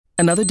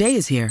Another day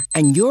is here,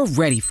 and you're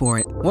ready for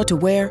it. What to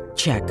wear?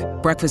 Check.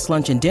 Breakfast,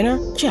 lunch, and dinner?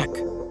 Check.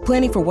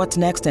 Planning for what's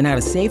next and how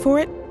to save for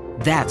it?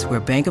 That's where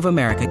Bank of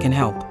America can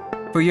help.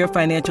 For your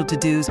financial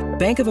to-dos,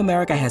 Bank of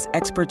America has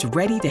experts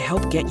ready to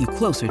help get you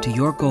closer to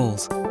your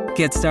goals.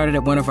 Get started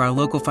at one of our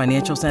local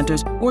financial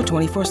centers or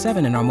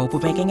 24/7 in our mobile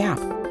banking app.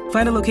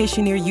 Find a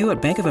location near you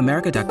at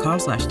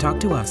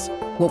bankofamerica.com/talktous.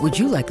 What would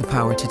you like the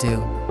power to do?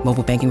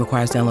 Mobile banking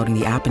requires downloading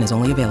the app and is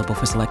only available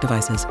for select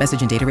devices.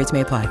 Message and data rates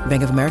may apply.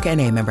 Bank of America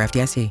N.A., member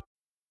FDIC.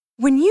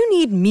 When you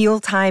need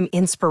mealtime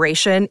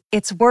inspiration,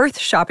 it's worth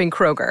shopping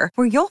Kroger,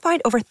 where you'll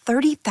find over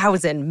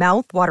 30,000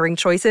 mouth-watering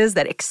choices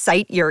that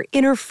excite your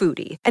inner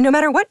foodie. And no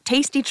matter what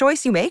tasty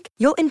choice you make,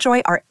 you'll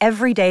enjoy our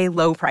everyday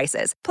low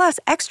prices, plus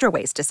extra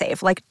ways to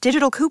save, like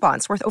digital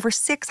coupons worth over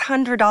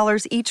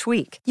 $600 each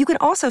week. You can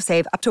also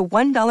save up to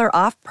 $1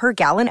 off per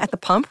gallon at the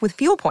pump with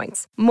fuel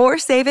points. More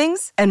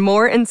savings and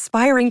more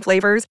inspiring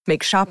flavors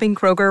make shopping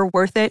Kroger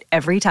worth it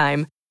every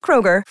time.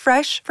 Kroger,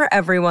 fresh for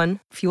everyone.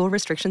 Fuel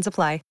restrictions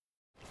apply.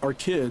 Our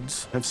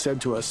kids have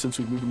said to us since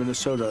we moved to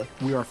Minnesota,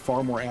 we are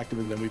far more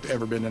active than we've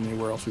ever been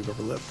anywhere else we've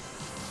ever lived.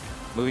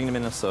 Moving to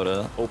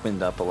Minnesota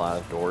opened up a lot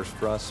of doors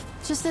for us.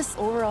 Just this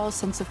overall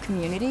sense of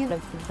community,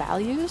 of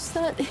values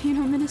that,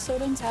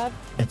 Minnesotans have.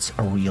 It's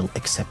a real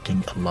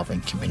accepting, loving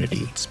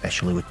community,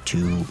 especially with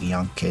 2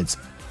 young kids.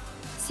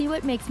 See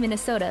what makes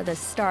Minnesota the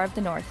star of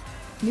the North.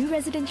 New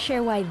residents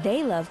share why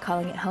they love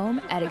calling it home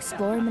at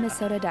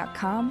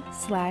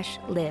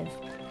exploreminnesota.com/live.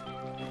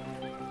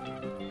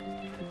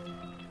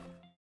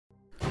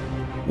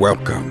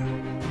 Welcome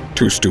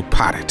to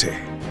Stupidity,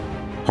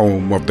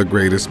 home of the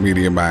greatest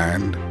media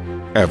mind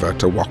ever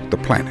to walk the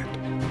planet.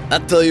 I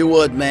tell you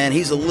what, man,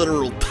 he's a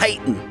literal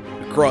titan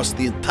across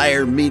the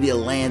entire media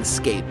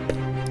landscape.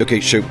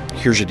 Okay, so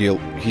here's the deal.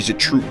 He's a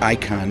true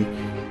icon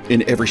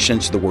in every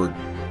sense of the word.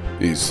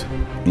 He's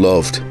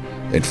loved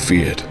and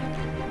feared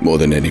more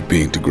than any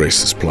being to grace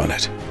this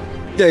planet.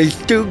 There's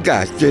 2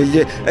 guys,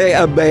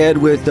 a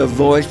man with a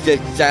voice that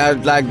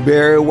sounds like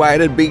Barry White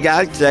and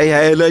Beyonce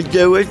had a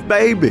Jewish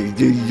baby.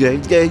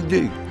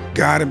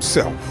 God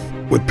himself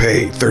would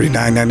pay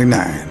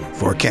 $39.99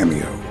 for a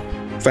cameo.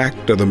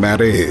 Fact of the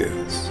matter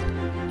is,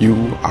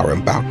 you are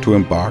about to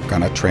embark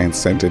on a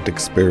transcendent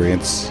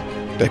experience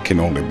that can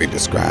only be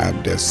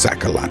described as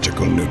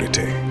psychological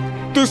nudity.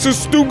 This is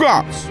Stu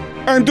Goss,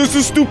 and this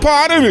is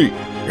Stupidity.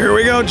 Here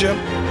we go, Jim.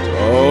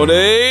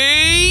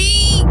 Tony!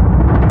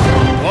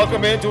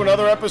 Welcome into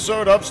another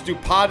episode of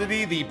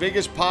Stupidity, the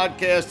biggest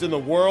podcast in the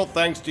world,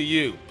 thanks to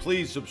you.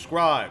 Please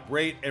subscribe,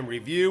 rate, and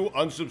review.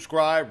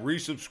 Unsubscribe,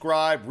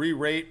 resubscribe,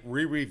 re-rate,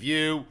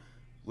 re-review.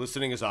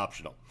 Listening is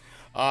optional.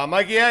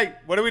 Mikey A,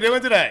 what are we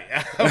doing today?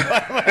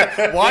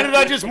 Why did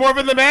I just morph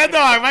into Mad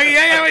Dog? Mikey A,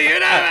 how are you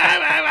today?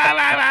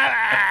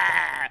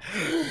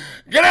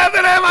 Good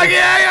afternoon, Mikey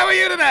A, how are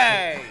you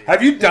today?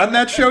 Have you done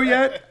that show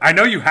yet? I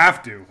know you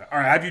have to. All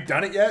right, have you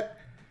done it yet?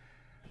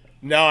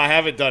 No, I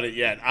haven't done it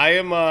yet. I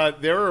am.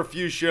 There are a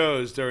few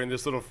shows during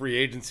this little free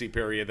agency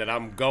period that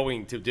I'm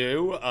going to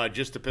do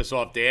just to piss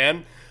off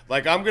Dan.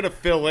 Like, I'm going to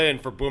fill in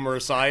for Boomer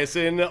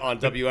Esiason on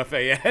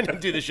WFAN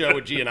and do the show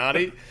with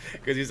Giannotti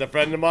because he's a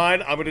friend of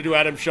mine. I'm going to do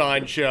Adam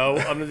Shine's show.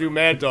 I'm going to do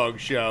Mad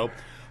Dog's show.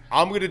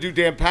 I'm going to do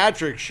Dan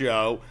Patrick's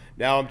show.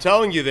 Now, I'm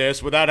telling you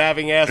this without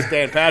having asked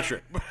Dan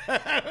Patrick.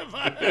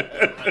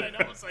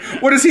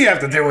 What does he have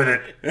to do with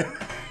it?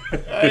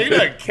 He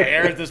doesn't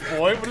care at this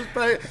point.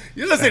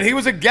 Listen, he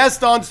was a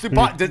guest on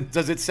Stupid.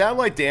 Does it sound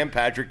like Dan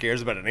Patrick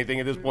cares about anything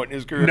at this point in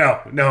his career? No.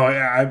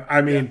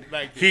 I mean,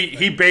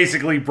 he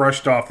basically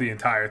brushed off the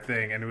entire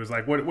thing, and it was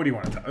like, what do you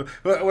want to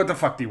do? What the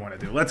fuck do you want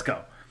to do? Let's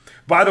go.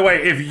 By the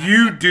way, if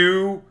you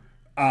do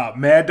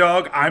Mad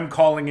Dog, I'm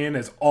calling in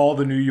as all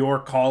the New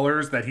York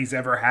callers that he's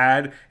ever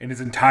had in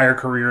his entire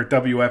career at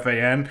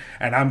WFAN,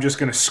 and I'm just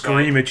going to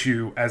scream at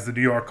you as the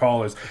New York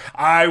callers.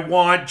 I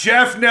want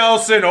Jeff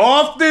Nelson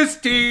off this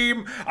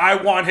team. I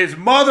want his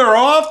mother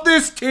off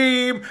this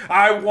team.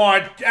 I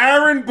want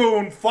Aaron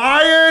Boone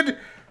fired.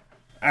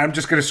 I'm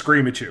just going to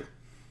scream at you.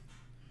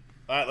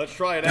 All right, let's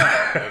try it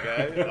out,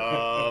 okay?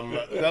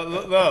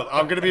 No,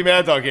 I'm going to be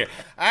Mad Dog here.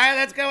 All right,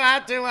 let's go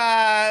out to...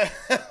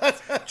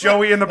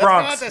 Joey in the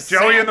Bronx.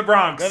 Joey in the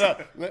Bronx. No.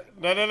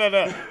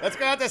 Let's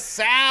go out to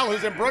Sal,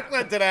 who's in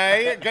Brooklyn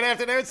today. Good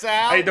afternoon,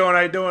 Sal. How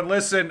you doing?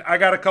 Listen, I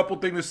got a couple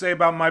things to say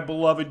about my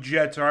beloved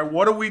Jets, all right?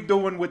 What are we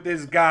doing with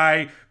this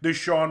guy,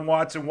 Deshaun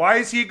Watson? Why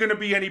is he going to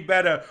be any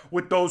better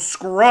with those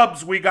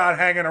scrubs we got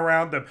hanging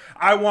around him?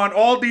 I want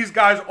all these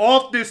guys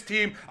off this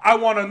team. I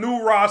want a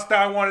new roster.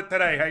 I want it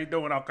today. How you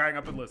doing? I'll hang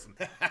up and listen.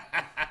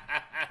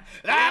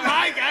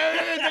 That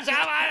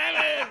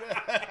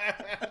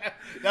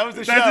was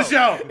the show. That's the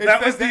show.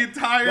 That was the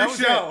entire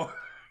show.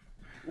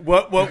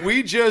 What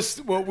we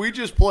just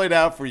played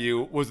out for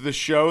you was the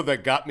show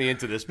that got me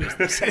into this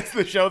business. It's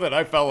the show that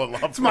I fell in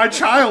love with. It's my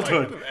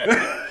childhood.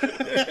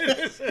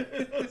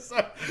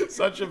 It's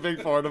such a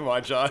big part of my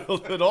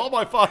childhood. All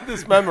my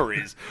fondest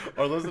memories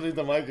are listening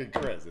to Mike and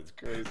Chris. It's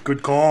crazy.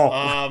 Good call.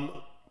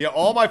 Yeah,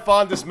 all my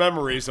fondest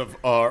memories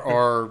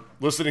are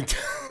listening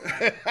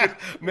to.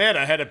 Man,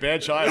 I had a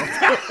bad child.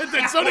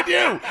 And so did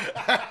you.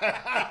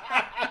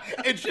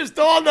 It just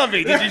dawned on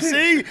me. Did you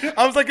see?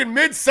 I was like in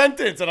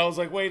mid-sentence, and I was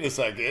like, wait a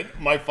second.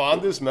 My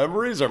fondest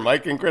memories are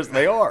Mike and Chris.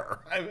 They are.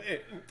 I mean,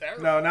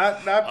 no,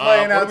 not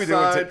playing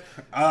outside.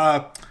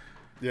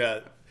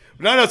 Yeah.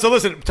 No. So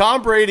listen,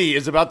 Tom Brady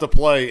is about to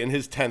play in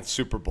his 10th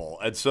Super Bowl,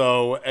 and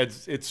so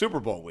it's Super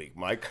Bowl week,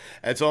 Mike.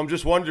 And so I'm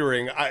just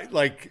wondering,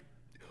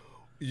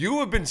 you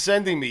have been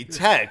sending me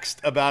text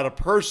about a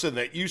person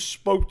that you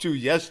spoke to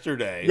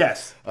yesterday.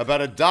 Yes. About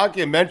a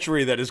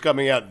documentary that is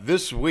coming out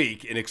this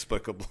week,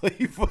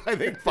 inexplicably, I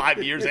think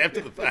 5 years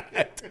after the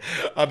fact,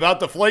 about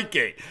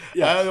Deflategate.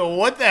 Yes.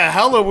 What the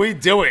hell are we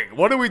doing?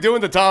 What are we doing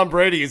to Tom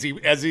Brady as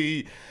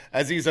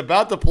he's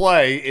about to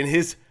play in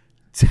his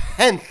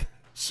 10th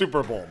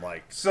Super Bowl,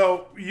 Mike?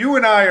 So you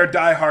and I are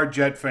diehard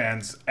Jet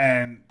fans,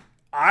 and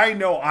I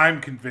know I'm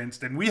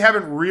convinced, and we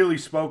haven't really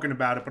spoken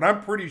about it, but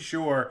I'm pretty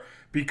sure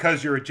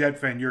because you're a Jet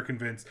fan, you're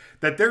convinced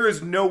that there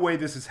is no way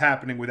this is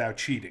happening without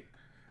cheating.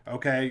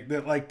 Okay?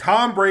 That like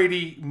Tom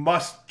Brady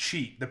must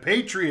cheat. The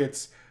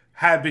Patriots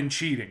have been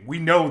cheating. We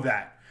know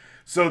that.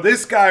 So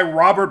this guy,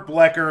 Robert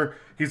Blecker,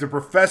 he's a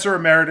professor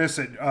emeritus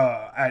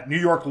at New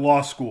York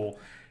Law School,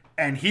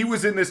 and he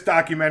was in this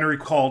documentary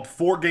called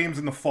 4 Games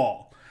in the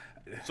Fall.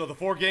 So the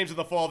 4 games of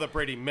the fall that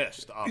Brady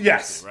missed, obviously,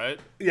 yes, right?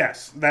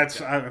 Yes,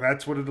 that's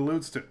what it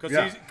alludes to.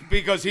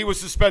 Because he was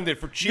suspended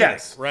for cheating,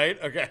 yes. Right?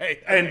 Okay.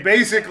 And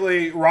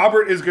basically,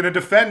 Robert is going to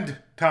defend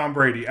Tom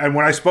Brady. And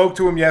when I spoke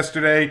to him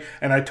yesterday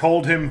and I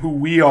told him who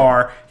we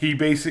are,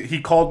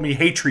 he called me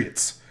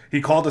Hatriots. He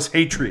called us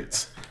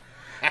Hatriots.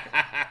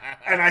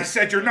 And I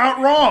said, you're not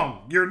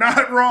wrong. You're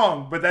not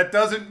wrong. But that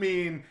doesn't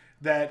mean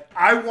that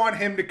I want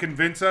him to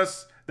convince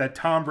us that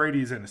Tom Brady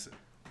is innocent.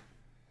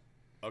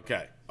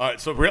 Okay. All right,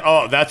 so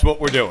that's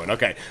what we're doing.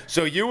 Okay,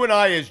 so you and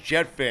I as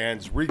Jet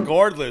fans,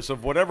 regardless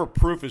of whatever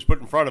proof is put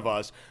in front of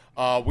us,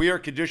 we are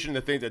conditioned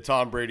to think that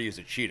Tom Brady is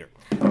a cheater.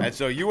 And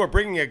so you are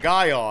bringing a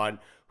guy on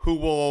who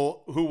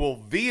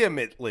will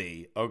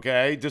vehemently,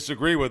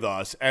 disagree with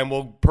us and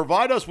will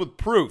provide us with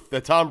proof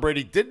that Tom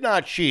Brady did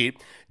not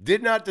cheat,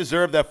 did not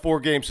deserve that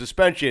 4-game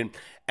suspension,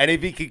 and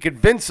if he can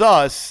convince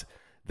us,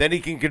 then he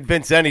can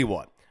convince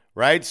anyone,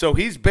 right? So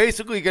he's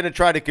basically going to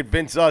try to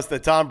convince us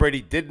that Tom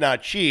Brady did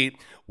not cheat.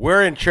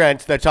 We're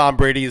entrenched that Tom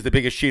Brady is the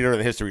biggest cheater in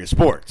the history of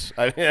sports.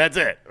 I mean, that's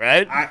it,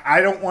 right?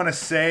 I don't want to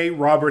say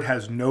Robert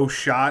has no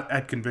shot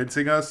at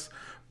convincing us,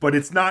 but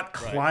it's not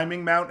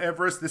climbing Mount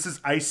Everest. This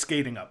is ice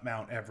skating up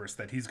Mount Everest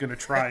that he's going to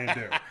try and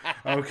do.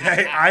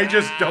 Okay? I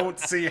just don't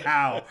see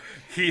how.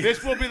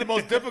 This will be the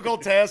most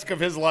difficult task of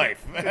his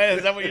life.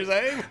 Is that what you're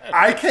saying?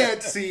 I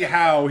can't see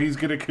how he's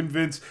going to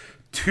convince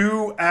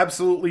 2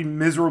 absolutely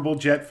miserable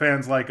Jet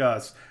fans like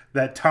us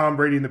that Tom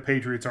Brady and the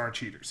Patriots aren't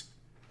cheaters.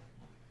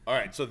 All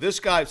right, so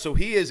this guy,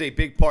 he is a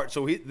big part.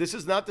 So this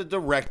is not the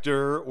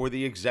director or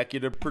the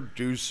executive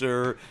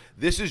producer.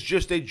 This is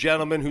just a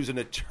gentleman who's an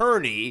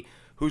attorney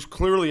who's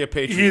clearly a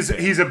Patriot fan.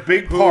 He's a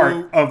big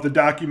part of the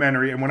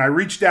documentary. And when I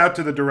reached out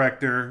to the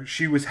director,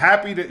 she was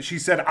happy she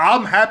said,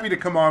 I'm happy to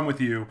come on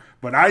with you,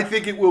 but I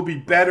think it will be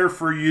better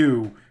for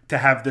you to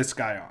have this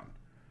guy on.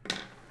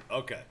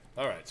 Okay.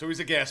 All right, so he's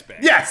a gas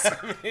bag. Yes,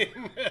 I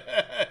mean,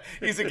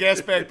 he's a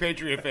gas bag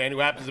Patriot fan who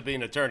happens to be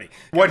an attorney.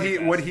 What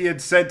he had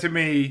said to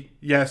me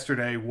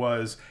yesterday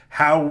was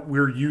how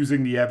we're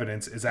using the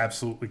evidence is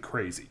absolutely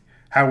crazy.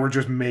 How we're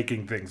just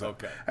making things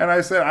up. Okay. And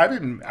I said I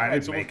didn't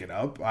make it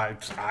up.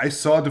 I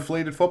saw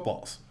deflated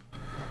footballs.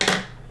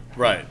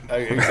 Right,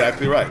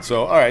 exactly right.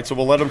 So, all right, so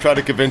we'll let him try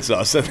to convince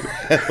us.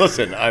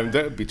 Listen,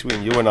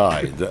 between you and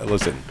I.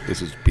 Listen,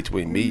 this is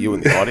between me, you,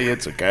 and the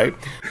audience. Okay,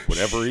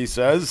 whatever he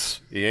says,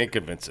 he ain't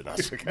convincing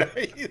us.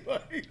 Okay,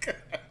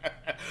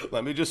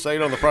 let me just say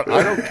it on the front.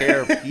 I don't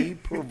care if he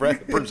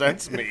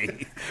presents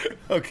me.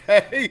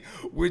 Okay,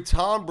 with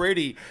Tom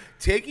Brady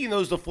taking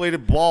those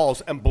deflated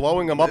balls and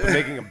blowing them up and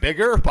making them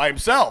bigger by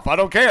himself. I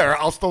don't care.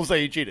 I'll still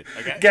say he cheated.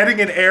 Okay?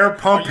 Getting an air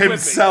pump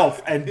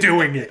himself and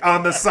doing it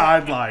on the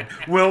sideline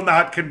will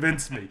not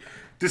convince me.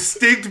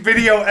 Distinct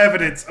video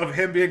evidence of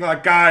him being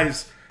like,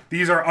 guys,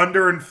 these are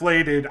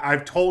underinflated.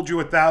 I've told you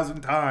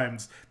 1,000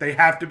 times. They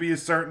have to be a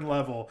certain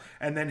level.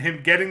 And then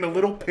him getting the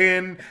little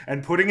pin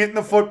and putting it in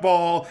the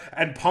football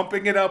and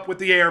pumping it up with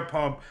the air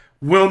pump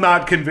will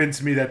not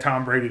convince me that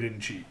Tom Brady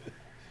didn't cheat.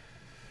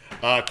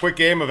 Quick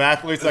game of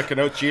athletes that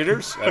connote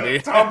cheaters. I mean,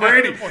 Tom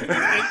Brady. He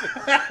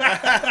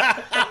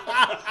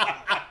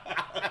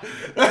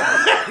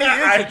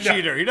is a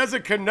cheater. He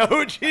doesn't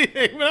connote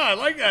cheating. No, I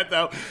like that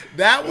though.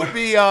 That would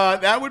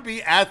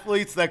be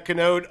athletes that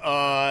connote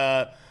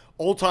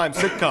old time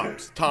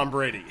sitcoms. Tom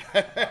Brady.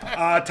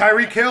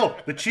 Tyreek Hill,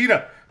 the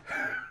cheetah.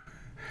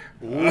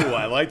 Ooh,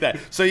 I like that.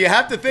 So you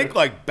have to think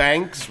like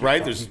Banks,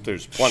 right? There's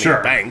plenty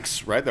of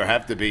Banks, right? There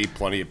have to be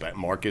plenty of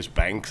Marcus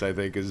Banks, I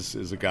think,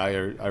 is a guy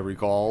I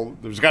recall.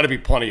 There's got to be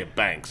plenty of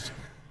Banks.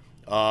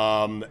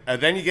 And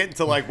then you get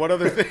into like what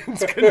other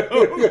things?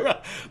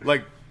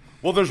 Like,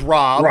 well, there's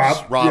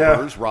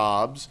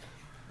Robs.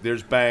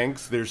 There's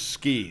Banks. There's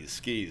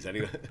Skis.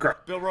 Anyway.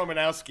 Bill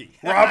Romanowski.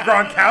 Rob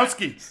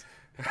Gronkowski.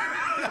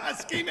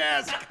 Ski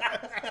mask.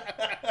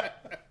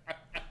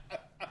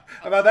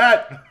 How about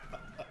that?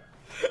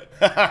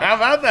 How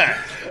about that?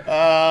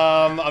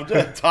 I'm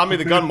just Tommy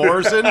the Gun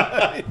Morrison.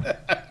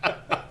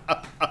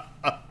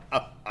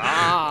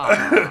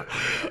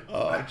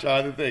 I'm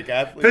trying to think.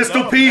 Athlete.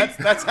 Pistol Pete.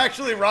 That's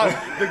actually Rob.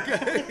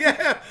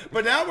 Yeah,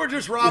 but now we're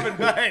just robbing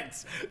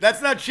banks.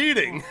 That's not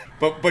cheating.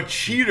 But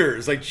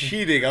cheaters, like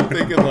cheating. I'm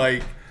thinking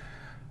like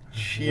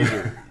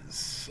cheaters.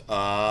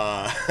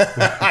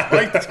 I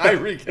like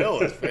Tyreek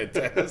Hill. It's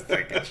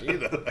fantastic. A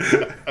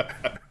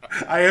cheetah.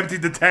 I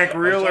emptied the tank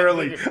real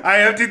early.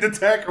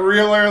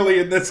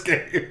 In this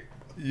game.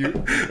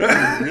 You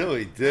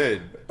really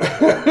did.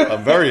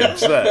 I'm very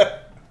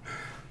upset.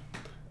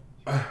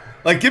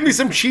 Like, give me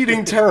some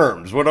cheating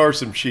terms. What are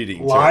some cheating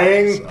terms?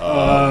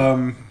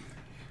 Lying.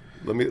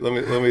 Let me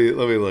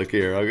look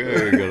here. I'm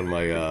gonna go to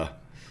my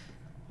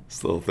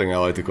this little thing I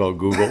like to call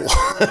Google.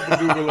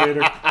 Google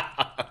later.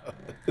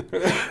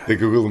 The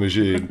Google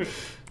machine.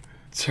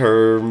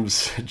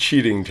 Terms,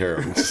 cheating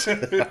terms.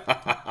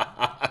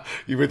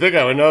 You would think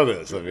I would know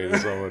this. I mean,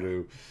 someone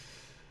who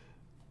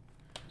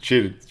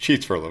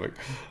cheats for a living.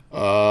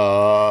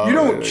 You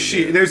don't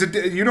cheat.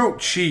 You don't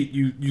cheat.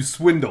 You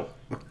swindle.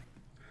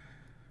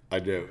 I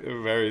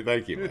do.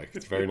 Thank you, Mike.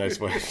 It's a very nice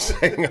way of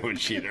saying I'm a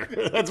cheater.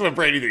 That's what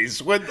Brady did. He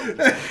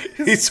swindled.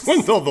 He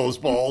swindled those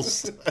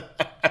balls.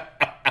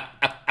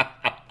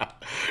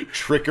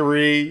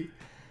 Trickery,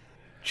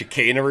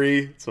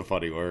 chicanery. It's a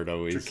funny word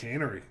always.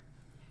 Chicanery.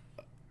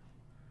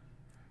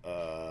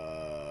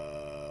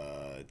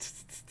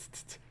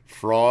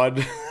 Fraud.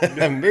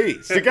 Me.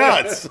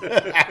 Stigats.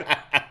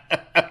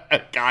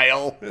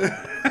 Guile.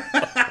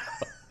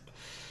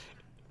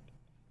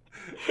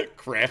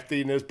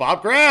 Craftiness.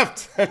 Bob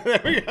Kraft.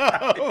 There we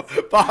go.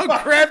 Bob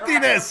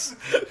Craftiness.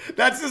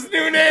 That's his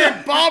new name.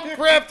 Bob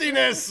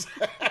Craftiness.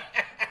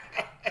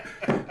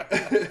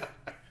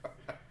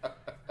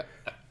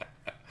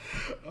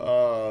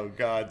 Oh,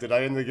 God. Did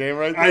I end the game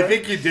right there? I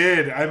think you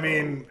did. I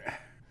mean,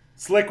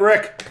 Slick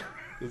Rick.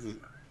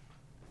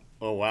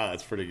 Oh, wow.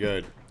 That's pretty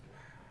good.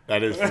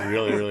 That is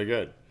really, really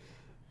good.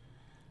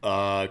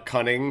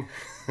 Cunning.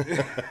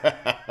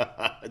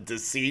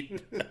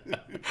 Deceit.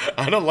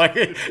 I don't like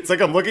it. It's like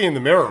I'm looking in the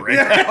mirror right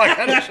now. I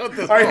gotta shut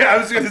this off. I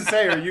was going to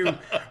say,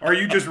 are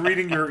you just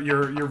reading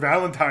your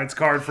Valentine's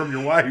card from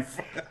your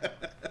wife?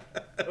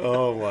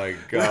 Oh my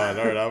God!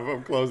 All right,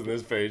 I'm closing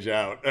this page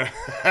out.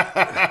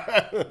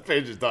 The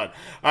page is done.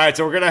 All right,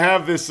 so we're gonna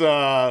have this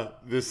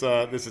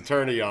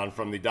attorney on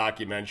from the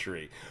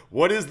documentary.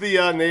 What is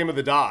the name of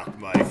the doc,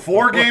 Mike?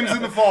 4 games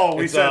in the fall.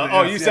 We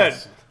said. You said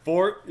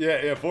 4.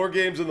 Yeah, 4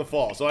 games in the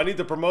fall. So I need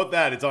to promote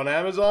that. It's on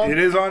Amazon. It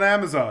is on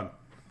Amazon.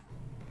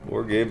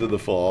 4 games in the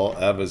fall,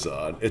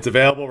 Amazon. It's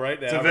available right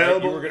now. It's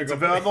available. Right? It's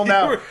available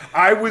now.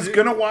 I was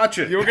gonna watch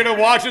it. You were gonna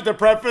watch it to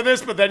prep for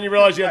this, but then you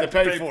realized you had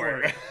to pay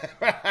for it.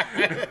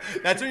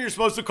 That's when you're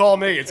supposed to call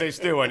me and say,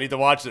 "Stu, I need to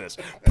watch this."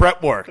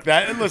 Prep work.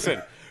 And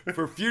listen,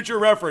 for future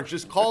reference,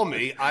 just call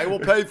me. I will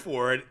pay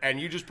for it, and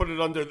you just put it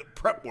under the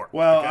prep work.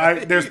 Well,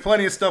 okay? there's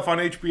plenty of stuff on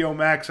HBO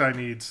Max I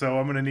need, so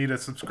I'm gonna need a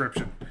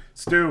subscription.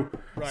 Stu,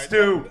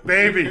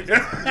 baby.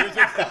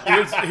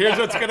 Here's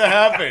what's gonna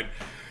happen.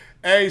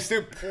 Hey,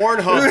 Stu,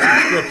 Pornhub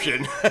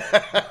subscription.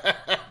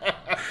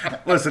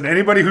 Listen,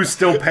 anybody who's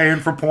still paying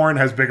for porn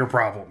has bigger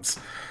problems.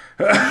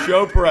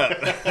 Show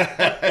prep.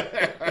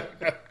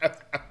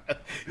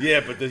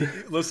 Yeah, but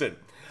listen,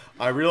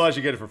 I realize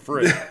you get it for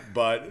free,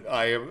 but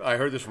I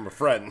heard this from a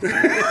friend.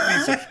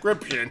 The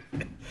subscription,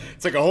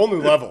 it's like a whole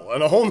new level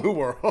and a whole new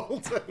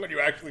world when you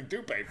actually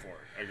do pay for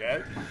it,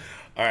 okay?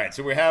 All right,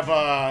 so we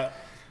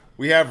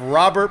have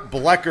Robert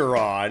Blecker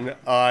on.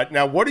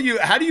 Now,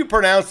 how do you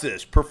pronounce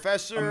this?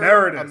 Professor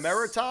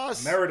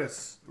Emeritus?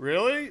 Emeritus.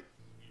 Really?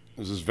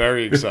 This is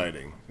very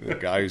exciting. The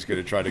guy who's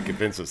going to try to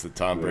convince us that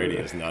Tom Brady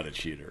is not a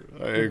cheater.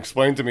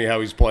 Explain to me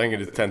how he's playing in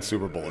his 10th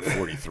Super Bowl at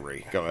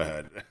 43. Go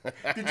ahead.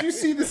 Did you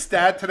see the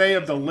stat today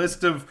of the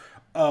list of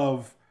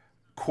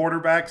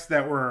quarterbacks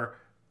that were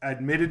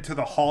admitted to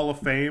the Hall of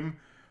Fame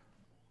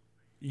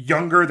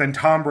younger than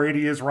Tom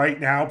Brady is right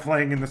now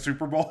playing in the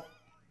Super Bowl?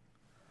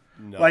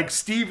 No. Like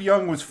Steve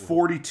Young was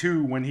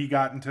 42 when he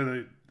got into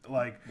the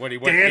when he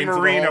went Dan into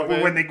Marino the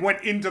when they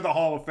went into the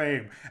Hall of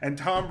Fame, and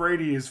Tom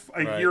Brady is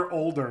a year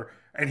older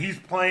and he's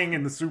playing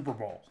in the Super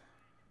Bowl.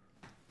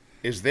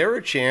 Is there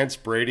a chance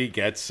Brady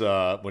gets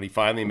when he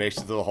finally makes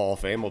it to the Hall of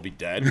Fame will be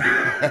dead?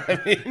 I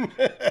mean,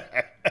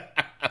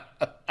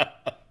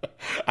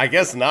 I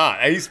guess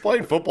not. He's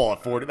playing football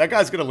at 40. That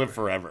guy's gonna live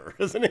forever,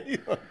 isn't he?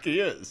 Like he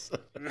is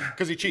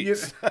because he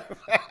cheats.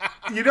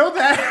 You know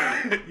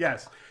that?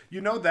 Yes. You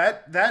know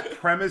that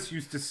premise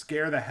used to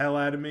scare the hell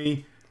out of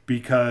me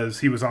because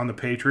he was on the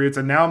Patriots,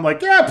 and now I'm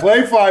like, yeah,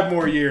 play 5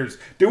 more years.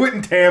 Do it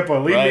in Tampa.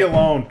 Leave me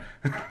alone.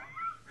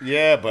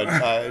 Yeah, but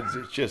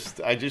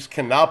I just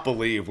cannot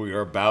believe we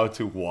are about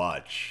to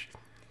watch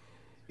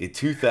in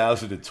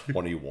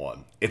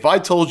 2021. If I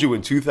told you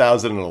in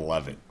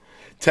 2011,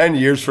 10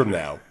 years from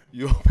now,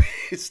 You'll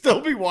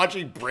still be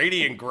watching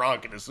Brady and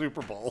Gronk in the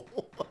Super Bowl.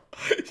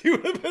 You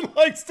would have been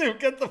like, Stu,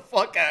 get the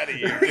fuck out of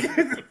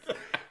here.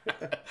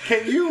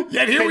 Can you?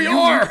 Yet here we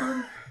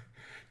are.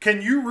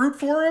 Can you root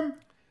for him?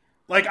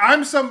 Like,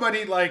 I'm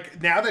somebody,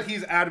 like, now that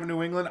he's out of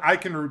New England, I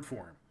can root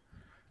for him.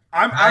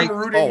 I'm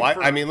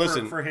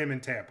rooting for him in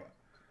Tampa.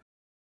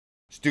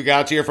 Stu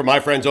Gatz here for my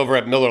friends over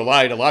at Miller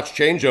Lite. A lot's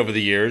changed over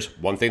the years.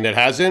 One thing that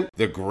hasn't,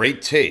 the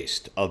great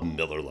taste of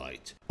Miller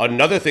Lite.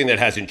 Another thing that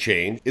hasn't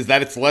changed is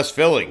that it's less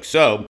filling.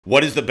 So,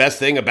 what is the best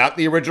thing about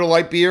the original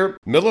light beer?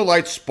 Miller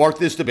Lite sparked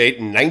this debate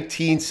in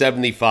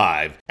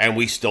 1975, and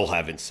we still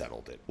haven't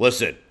settled it.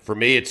 Listen, for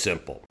me, it's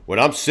simple. When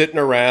I'm sitting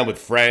around with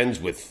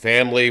friends, with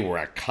family, we're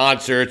at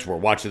concerts, we're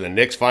watching the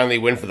Knicks finally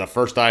win for the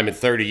first time in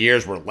 30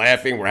 years, we're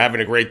laughing, we're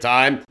having a great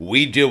time,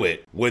 we do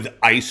it with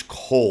ice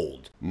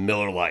cold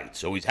Miller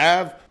Lites. Always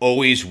have,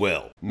 always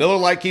will. Miller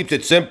Lite keeps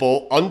it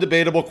simple,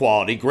 undebatable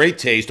quality, great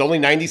taste, only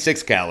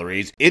 96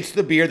 calories. It's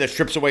the beer that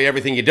strips away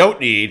everything you don't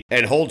need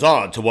and holds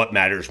on to what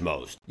matters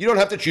most. You don't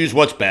have to choose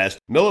what's best.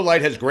 Miller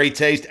Lite has great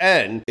taste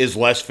and is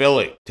less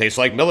filling. Tastes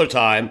like Miller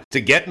time.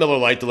 To get Miller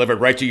Lite delivered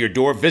right to your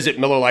door, visit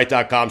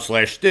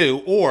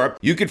MillerLite.com/stew, or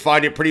you can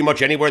find it pretty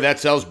much anywhere that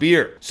sells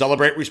beer.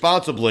 Celebrate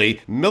responsibly.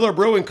 Miller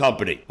Brewing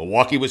Company,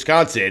 Milwaukee,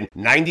 Wisconsin.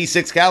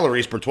 96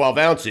 calories per 12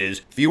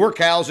 ounces. Fewer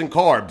calories and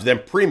carbs than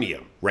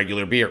premium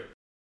regular beer.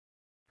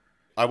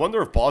 I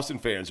wonder if Boston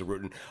fans are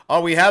rooting.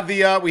 Oh, we have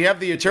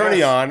the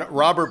attorney on,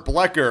 Robert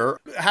Blecker.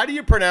 How do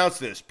you pronounce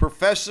this?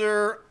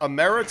 Professor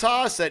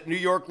Emeritus at New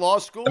York Law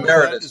School?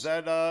 Emeritus. Is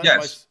that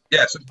yes.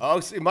 Yes. Oh,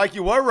 see, Mike,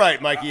 you were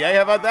right, Mikey. Hey,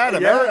 how about that?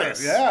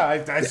 Emeritus.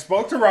 Yeah. I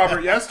spoke to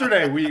Robert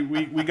yesterday.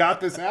 We got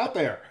this out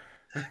there.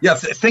 Yeah.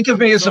 Think of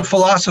me as a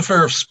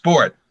philosopher of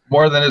sport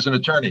more than as an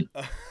attorney.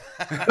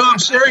 No, I'm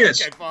serious.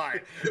 Okay,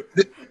 fine.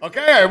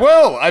 Okay, I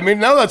will. I mean,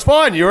 no, that's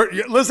fine. You're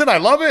listen. I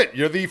love it.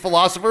 You're the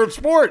philosopher of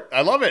sport.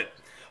 I love it.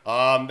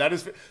 That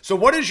is so.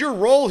 What is your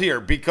role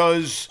here?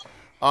 Because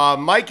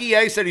Mikey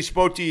A said he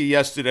spoke to you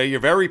yesterday.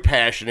 You're very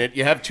passionate.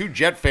 You have two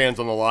Jet fans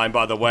on the line,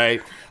 by the way.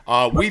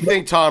 We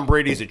think Tom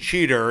Brady's a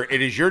cheater.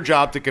 It is your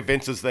job to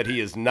convince us that he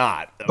is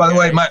not. Okay? By the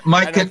way,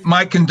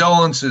 my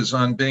condolences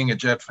on being a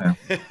Jet fan.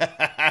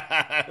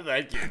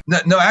 Thank you.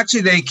 No,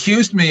 actually, they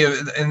accused me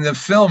in the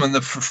film, in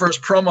the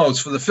first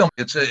promos for the film.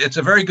 It's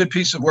a very good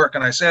piece of work,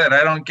 and I said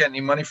I don't get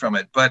any money from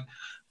it, but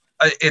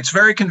it's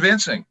very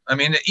convincing. I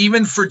mean,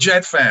 even for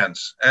Jet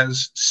fans,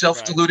 as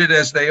self-deluded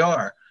as they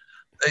are,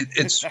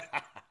 it's.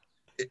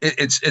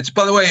 It's.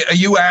 By the way, are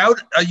you out?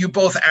 Are you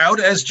both out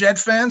as Jet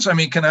fans? I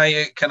mean, can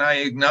I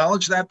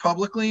acknowledge that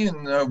publicly?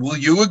 And will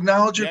you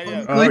acknowledge it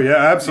publicly? Oh yeah,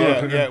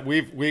 absolutely.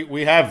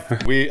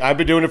 Yeah, I've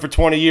been doing it for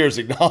 20 years,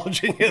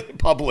 acknowledging it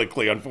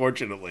publicly.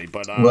 Unfortunately,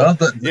 but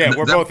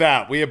we're both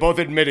out. We have both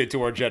admitted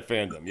to our Jet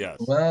fandom. Yes.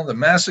 Well, the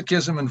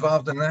masochism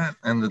involved in that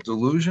and the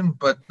delusion,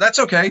 but that's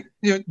okay.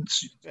 You're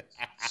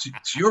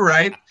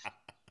right.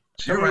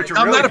 You're right.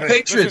 I'm not a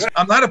Patriots.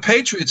 I'm not a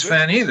Patriots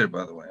fan either.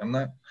 By the way, I'm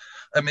not.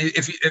 I mean,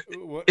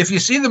 if you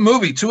see the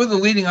movie, two of the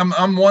leading,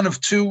 I'm one of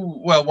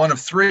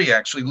three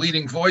actually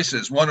leading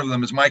voices. One of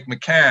them is Mike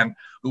McCann,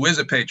 who is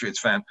a Patriots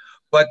fan,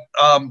 but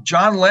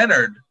John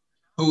Leonard,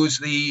 who's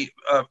a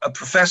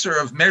professor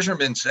of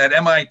measurements at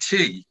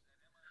MIT,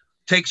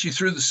 takes you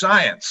through the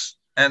science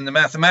and the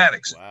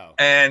mathematics. Wow.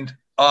 And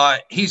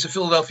he's a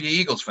Philadelphia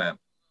Eagles fan.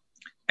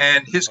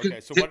 And his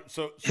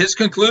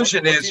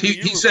conclusion is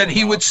he said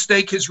he would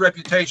stake his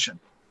reputation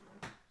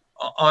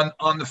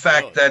on the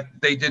fact that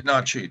they did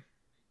not cheat.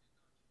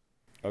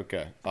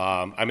 Okay.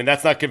 I mean,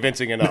 that's not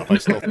convincing enough. I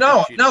still think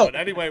no. But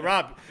anyway,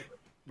 Rob.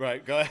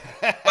 Right. Go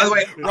ahead. By the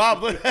way,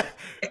 Rob,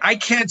 I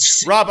can't.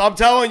 Rob, I'm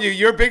telling you,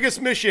 your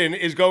biggest mission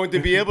is going to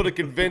be able to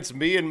convince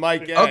me and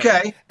Mike.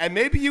 Okay. And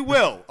maybe you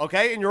will.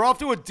 Okay. And you're off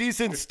to a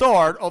decent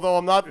start, although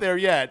I'm not there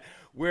yet.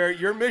 Where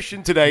your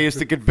mission today is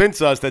to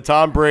convince us that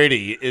Tom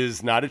Brady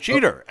is not a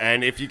cheater.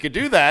 And if you could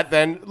do that,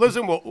 then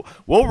listen,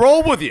 we'll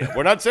roll with you.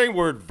 We're not saying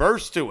we're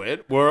adverse to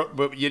it.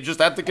 But you just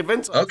have to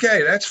convince us.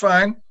 Okay, that's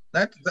fine.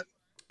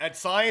 And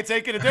science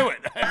ain't going to do it.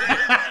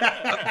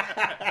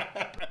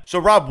 So,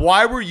 Rob,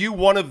 why were you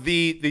one of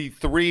the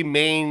three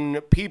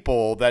main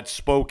people that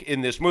spoke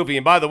in this movie?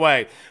 And by the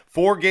way,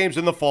 4 games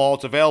in the fall.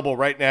 It's available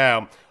right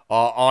now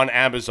on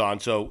Amazon.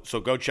 So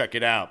go check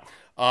it out.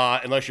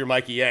 Unless you're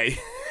Mikey A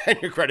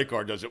and your credit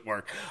card doesn't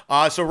work.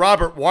 So,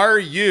 Robert, why are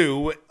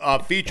you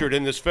featured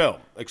in this film?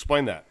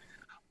 Explain that.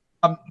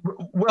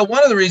 Well,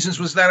 one of the reasons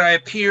was that I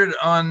appeared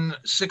on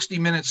 60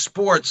 Minutes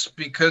Sports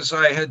because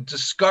I had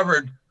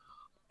discovered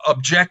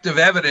objective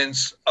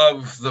evidence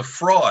of the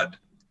fraud.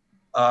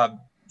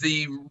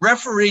 The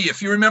referee,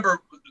 if you remember,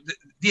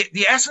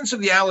 the essence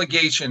of the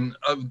allegation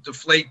of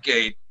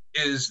Deflategate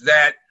is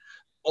that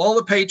all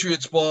the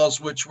Patriots balls,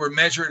 which were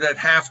measured at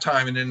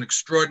halftime in an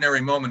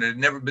extraordinary moment, it had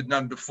never been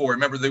done before.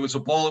 Remember, there was a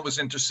ball that was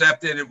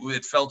intercepted.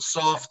 It felt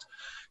soft.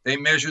 They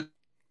measured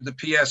the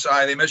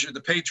PSI. They measured the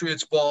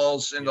Patriots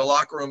balls in the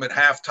locker room at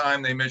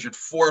halftime. They measured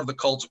 4 of the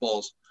Colts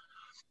balls.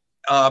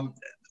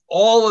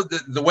 All of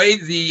the way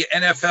the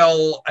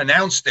NFL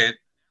announced it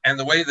and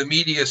the way the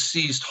media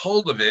seized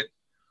hold of it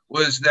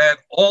was that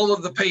all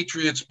of the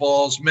Patriots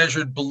balls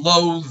measured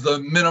below the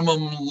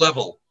minimum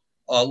level,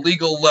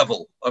 legal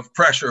level of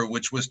pressure,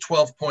 which was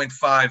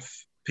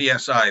 12.5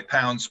 PSI,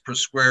 pounds per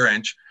square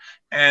inch,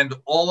 and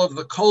all of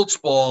the Colts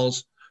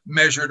balls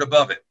measured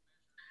above it.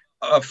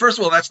 First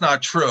of all, that's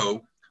not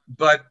true,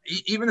 but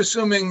even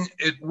assuming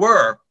it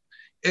were,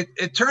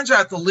 it turns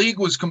out the league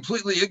was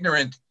completely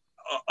ignorant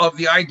of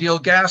the ideal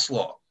gas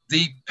law.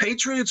 The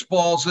Patriots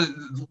balls,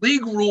 the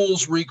league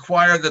rules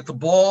require that the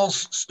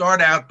balls start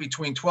out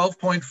between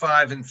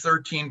 12.5 and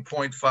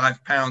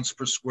 13.5 pounds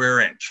per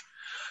square inch.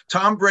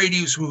 Tom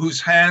Brady, whose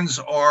hands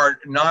are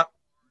not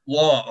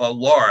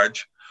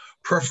large,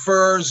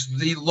 prefers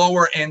the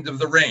lower end of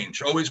the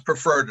range, always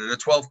preferred it at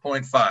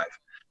 12.5.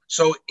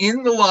 So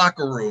in the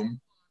locker room,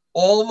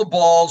 all the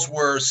balls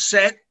were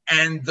set,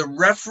 and the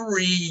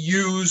referee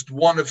used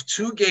one of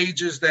two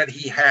gauges that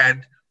he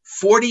had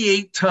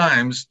 48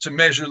 times to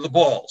measure the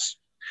balls,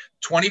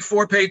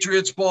 24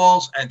 Patriots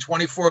balls and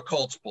 24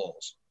 Colts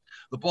balls.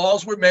 The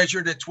balls were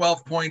measured at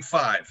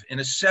 12.5 in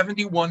a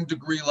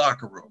 71-degree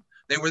locker room.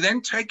 They were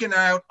then taken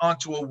out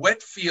onto a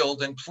wet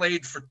field and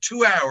played for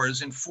 2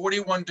 hours in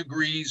 41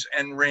 degrees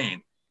and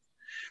rain.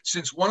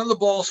 Since one of the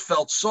balls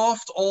felt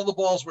soft, all the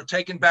balls were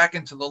taken back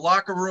into the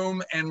locker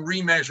room and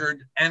remeasured,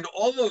 and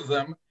all of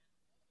them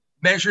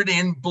measured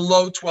in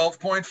below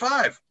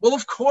 12.5. Well,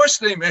 of course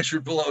they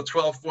measured below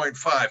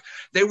 12.5.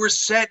 They were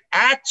set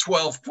at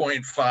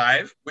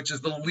 12.5, which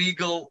is the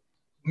legal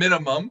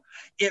minimum,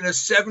 in a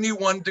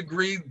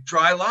 71-degree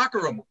dry locker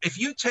room. If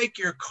you take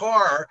your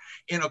car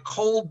in a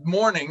cold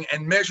morning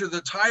and measure the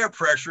tire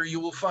pressure,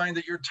 you will find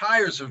that your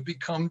tires have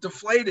become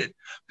deflated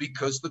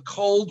because the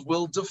cold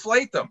will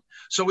deflate them.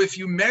 So if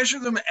you measure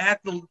them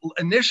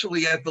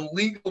initially at the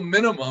legal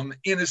minimum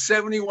in a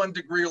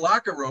 71-degree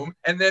locker room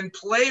and then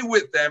play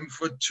with them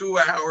for 2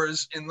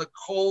 hours in the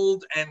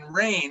cold and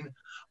rain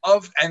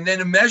and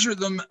then measure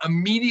them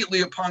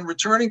immediately upon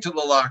returning to the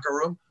locker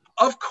room,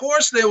 of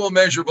course they will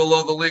measure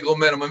below the legal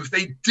minimum. If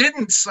they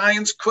didn't,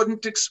 science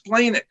couldn't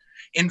explain it.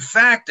 In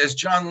fact, as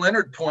John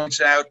Leonard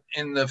points out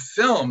in the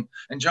film,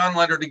 and John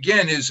Leonard,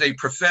 again, is a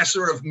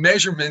professor of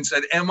measurements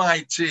at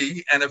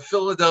MIT and a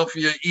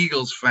Philadelphia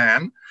Eagles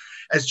fan,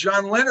 as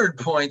John Leonard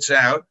points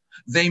out,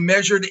 they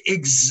measured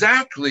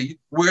exactly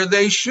where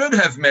they should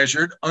have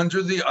measured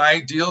under the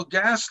ideal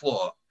gas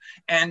law.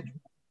 And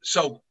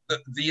so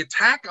the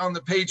attack on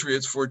the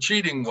Patriots for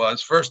cheating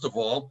was, first of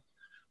all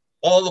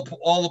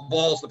the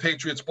balls, the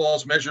Patriots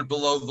balls, measured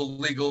below the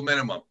legal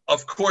minimum.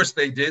 Of course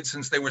they did,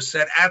 since they were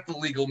set at the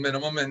legal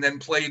minimum and then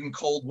played in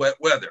cold, wet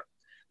weather.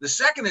 The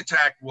second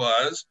attack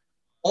was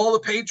all the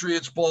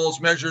Patriots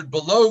balls measured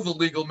below the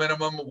legal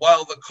minimum,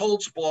 while the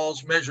Colts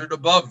balls measured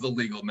above the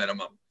legal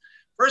minimum.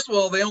 First of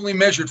all, they only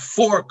measured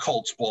 4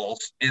 Colts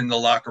balls in the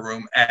locker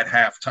room at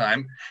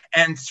halftime,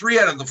 and 3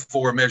 out of the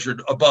 4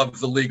 measured above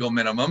the legal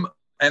minimum,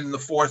 and the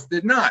 4th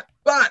did not.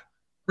 But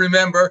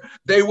remember,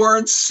 they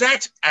weren't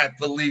set at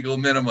the legal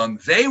minimum.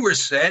 They were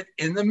set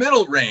in the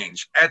middle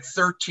range at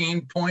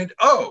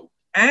 13.0.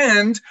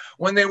 And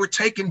when they were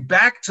taken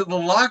back to the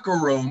locker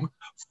room,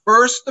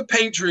 first the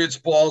Patriots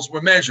balls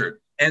were measured.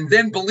 And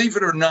then, believe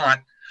it or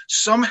not,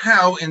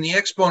 somehow in the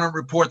Exponent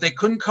report, they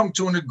couldn't come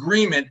to an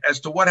agreement as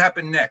to what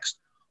happened next.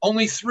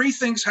 Only 3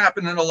 things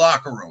happened in a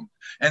locker room.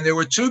 And there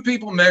were 2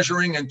 people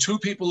measuring and 2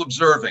 people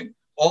observing,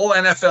 all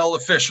NFL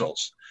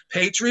officials.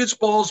 Patriots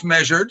balls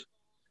measured,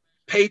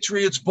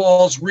 Patriots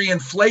balls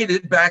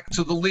reinflated back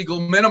to the legal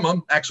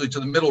minimum, actually to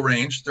the middle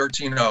range,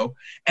 13.0,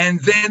 and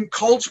then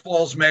Colts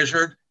balls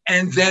measured,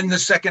 and then the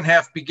second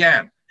half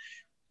began.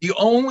 The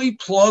only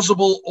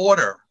plausible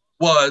order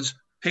was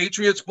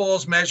Patriots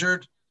balls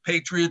measured,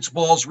 Patriots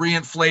balls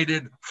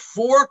reinflated,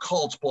 4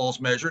 Colts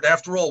balls measured.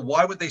 After all,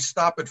 why would they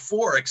stop at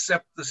 4,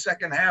 except the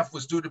second half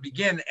was due to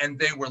begin and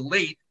they were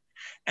late,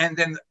 and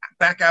then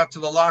back out to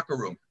the locker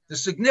room. The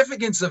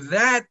significance of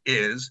that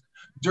is,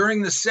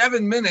 during the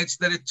 7 minutes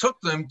that it took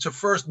them to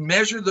first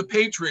measure the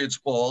Patriots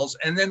balls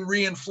and then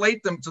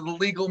reinflate them to the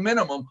legal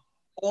minimum,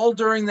 all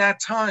during that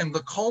time,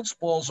 the Colts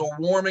balls are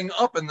warming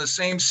up in the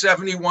same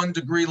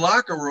 71-degree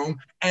locker room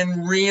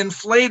and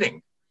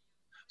reinflating.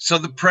 So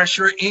the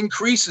pressure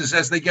increases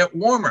as they get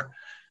warmer.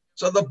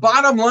 So the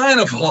bottom line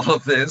of all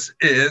of this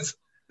is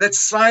that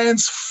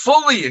science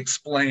fully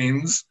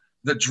explains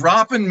the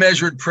drop in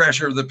measured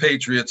pressure of the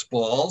Patriots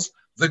balls,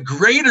 the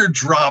greater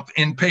drop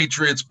in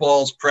Patriots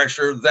balls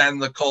pressure than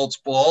the Colts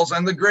balls,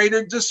 and the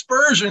greater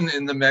dispersion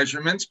in the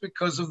measurements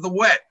because of the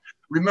wet.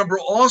 Remember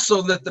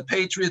also that the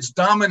Patriots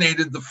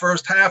dominated the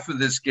first half of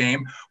this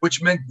game,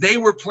 which meant they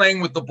were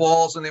playing with the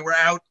balls and they were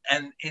out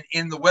and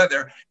in the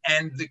weather.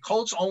 And the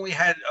Colts only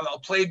had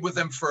played with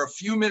them for a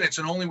few minutes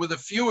and only with a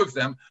few of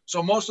them.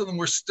 So most of them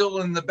were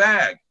still in the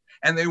bag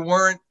and they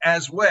weren't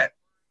as wet.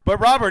 But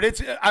Robert,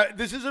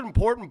 this is an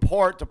important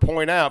part to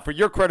point out for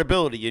your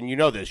credibility, and you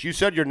know this. You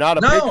said you're not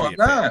a Patriot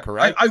fan,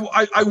 correct?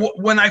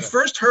 When I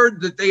first heard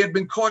that they had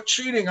been caught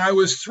cheating, I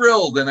was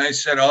thrilled, and I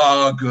said,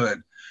 "Oh,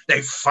 good!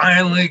 They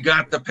finally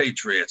got the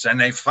Patriots, and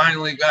they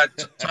finally got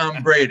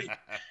Tom Brady."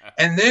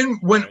 And then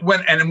when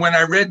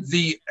I read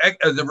the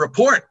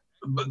report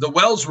the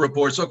Wells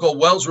report, so-called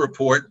Wells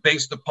report,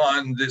 based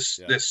upon this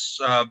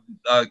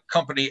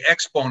company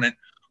exponent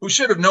who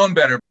should have known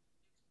better.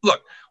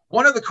 Look,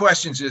 one of the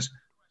questions is,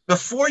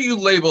 before you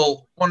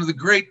label one of the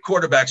great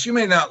quarterbacks, you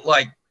may not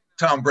like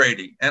Tom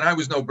Brady, and I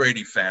was no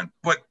Brady fan,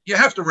 but you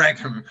have to rank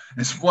him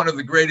as one of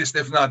the greatest,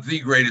 if not the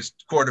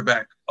greatest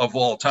quarterback of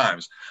all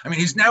times. I mean,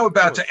 he's now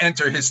about to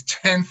enter his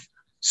 10th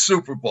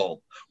Super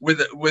Bowl with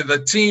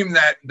a team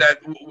that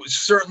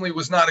certainly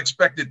was not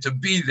expected to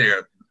be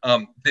there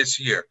this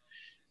year.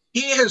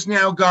 He has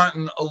now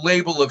gotten a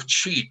label of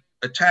cheat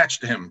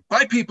attached to him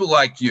by people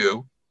like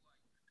you,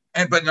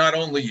 but not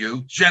only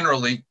you,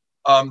 generally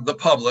the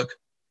public.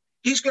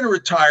 He's going to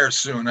retire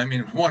soon. I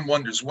mean, one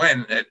wonders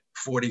when, at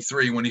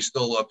 43, when he's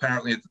still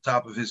apparently at the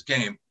top of his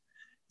game.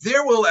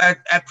 There will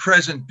at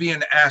present be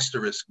an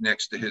asterisk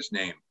next to his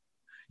name.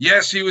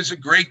 Yes, he was a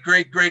great,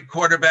 great, great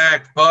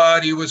quarterback,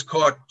 but he was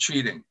caught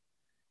cheating.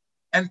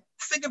 And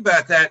think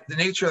about that, the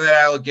nature of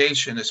that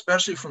allegation,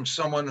 especially from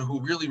someone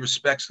who really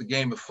respects the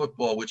game of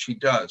football, which he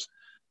does.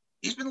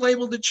 He's been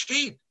labeled a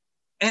cheat,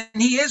 and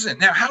he isn't.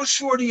 Now, how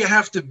sure do you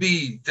have to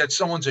be that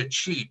someone's a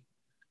cheat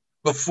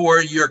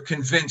before you're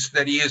convinced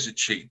that he is a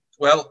cheat?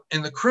 Well,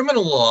 in the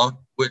criminal law,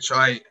 which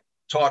I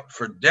taught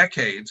for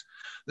decades,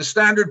 the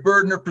standard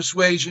burden of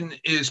persuasion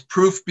is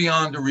proof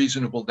beyond a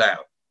reasonable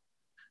doubt.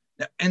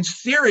 Now, in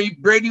theory,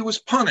 Brady was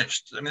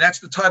punished. I mean, that's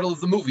the title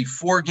of the movie,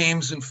 4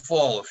 Games in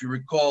Fall. If you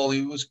recall,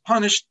 he was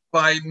punished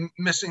by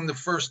missing the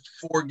first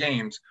 4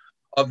 games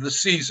of the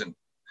season,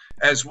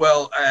 as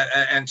well,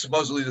 and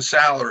supposedly the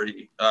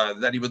salary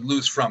that he would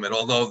lose from it,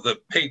 although the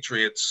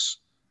Patriots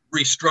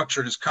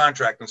restructured his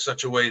contract in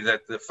such a way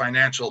that the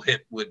financial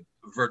hit would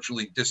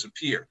virtually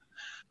disappear.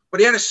 But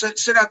he had to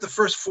sit out the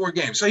first 4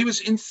 games. So he was,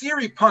 in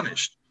theory,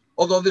 punished,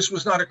 although this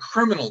was not a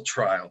criminal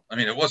trial. I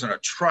mean, it wasn't a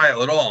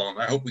trial at all, and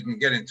I hope we can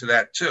get into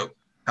that too,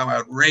 how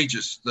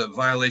outrageous the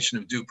violation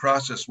of due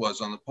process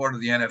was on the part of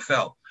the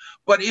NFL.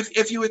 But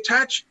if you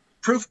attach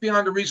proof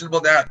beyond a reasonable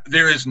doubt,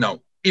 there is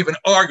no even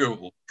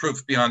arguable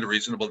proof beyond a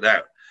reasonable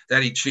doubt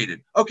that he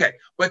cheated. Okay,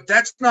 but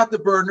that's not the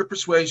burden of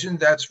persuasion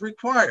that's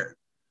required.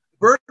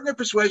 Burden of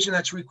persuasion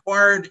that's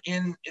required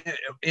in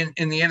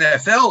the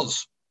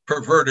NFL's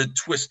perverted,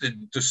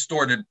 twisted,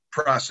 distorted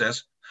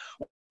process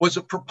was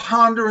a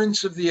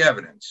preponderance of the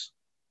evidence.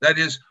 That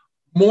is,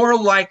 more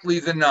likely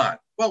than not.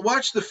 Well,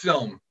 watch the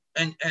film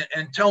and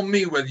tell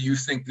me whether you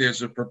think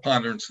there's a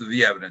preponderance of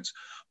the evidence.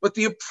 But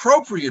the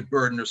appropriate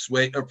burden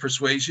of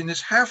persuasion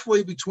is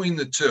halfway between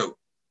the two.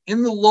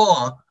 In the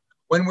law,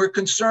 when we're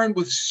concerned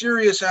with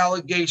serious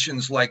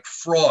allegations like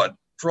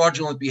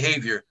fraudulent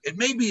behavior, it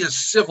may be a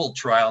civil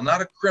trial,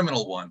 not a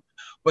criminal one.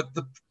 But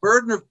the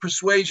burden of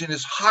persuasion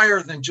is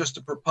higher than just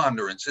a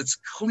preponderance. It's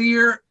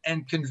clear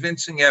and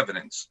convincing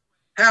evidence,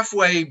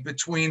 halfway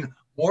between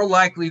more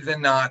likely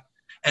than not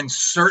and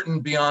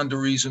certain beyond a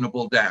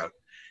reasonable doubt.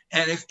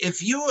 And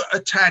if you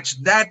attach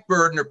that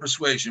burden of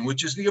persuasion,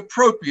 which is the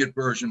appropriate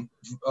burden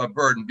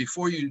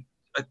before you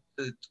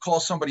call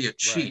somebody a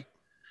cheat, right,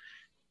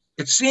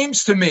 it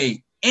seems to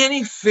me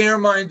any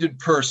fair-minded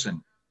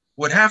person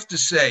would have to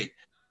say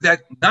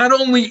that not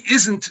only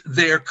isn't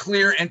there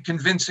clear and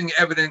convincing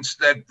evidence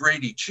that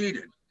Brady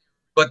cheated,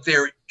 but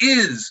there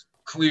is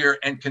clear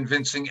and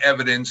convincing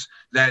evidence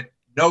that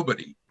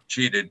nobody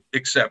cheated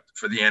except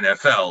for the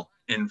NFL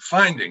in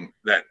finding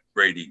that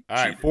Brady cheated.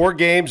 All right, 4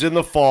 Games in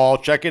the Fall.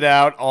 Check it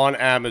out on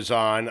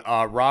Amazon.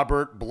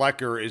 Robert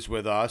Blecker is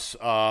with us.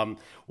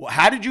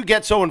 How did you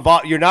get so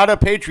involved? You're not a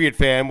Patriot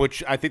fan,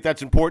 which I think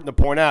that's important to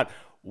point out.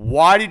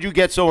 Why did you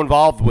get so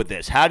involved with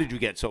this? How did you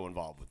get so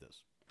involved with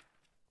this?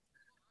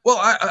 Well,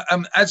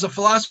 I'm as a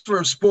philosopher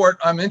of sport,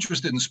 I'm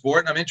interested in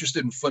sport. I'm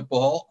interested in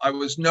football. There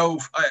was no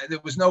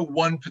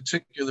one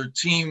particular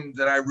team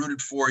that I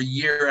rooted for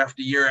year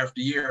after year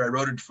after year.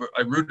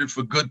 I rooted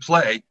for good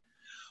play,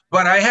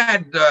 but I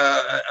had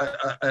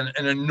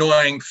an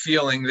annoying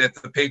feeling that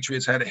the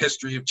Patriots had a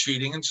history of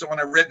cheating, and so when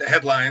I read the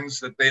headlines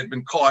that they had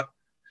been caught,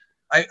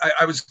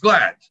 I was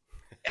glad.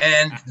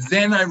 And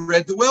then I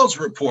read the Wells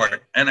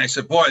report, and I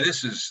said, "Boy,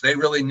 they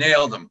really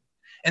nailed them."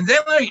 And then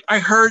I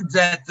heard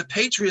that the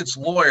Patriots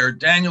lawyer,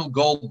 Daniel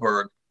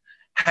Goldberg,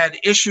 had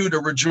issued a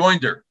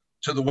rejoinder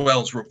to the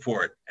Wells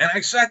report. And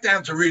I sat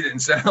down to read it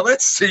and said,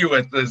 let's see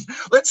what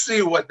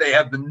they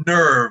have the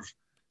nerve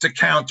to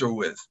counter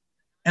with.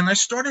 And I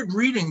started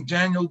reading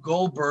Daniel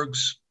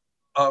Goldberg's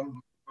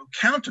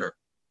counter.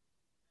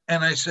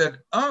 And I said,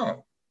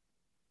 oh,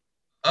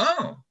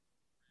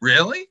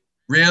 really?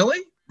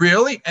 Really?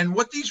 Really? And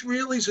what these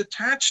reallys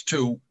attached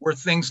to were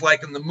things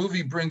like, and the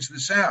movie brings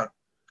this out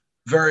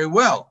very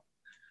well.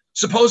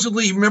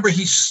 Supposedly, remember,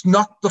 he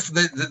snuck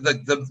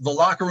the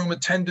locker room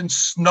attendants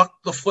snuck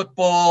the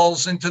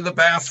footballs into the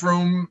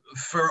bathroom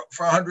for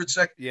 100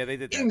 seconds. Yeah, they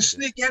did. He didn't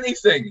sneak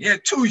anything. He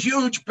had 2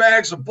 huge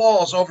bags of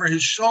balls over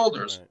his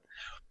shoulders. Right.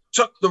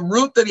 Took the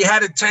route that he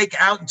had to take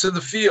out into the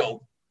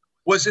field.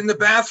 Was in the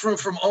bathroom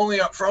for only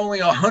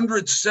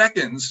 100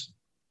 seconds,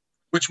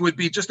 which would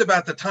be just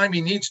about the time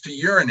he needs to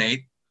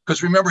urinate.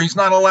 Because remember, he's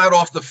not allowed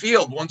off the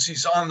field once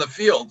he's on the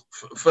field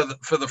for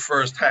the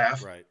first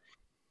half. Right.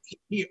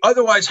 He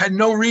otherwise had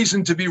no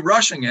reason to be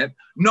rushing it.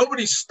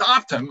 Nobody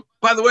stopped him.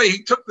 By the way,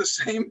 he took the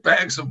same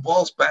bags of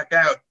balls back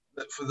out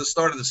for the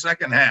start of the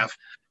second half.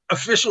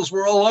 Officials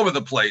were all over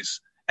the place,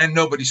 and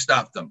nobody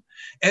stopped them.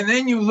 And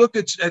then you look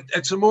at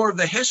some more of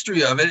the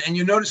history of it, and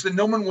you notice that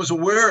no one was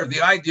aware of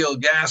the ideal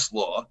gas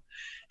law.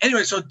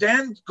 Anyway, so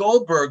Dan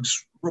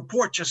Goldberg's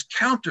report just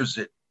counters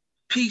it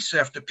piece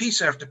after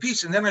piece after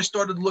piece. And then I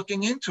started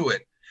looking into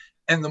it.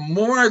 And the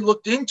more I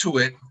looked into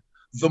it,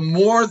 the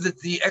more that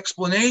the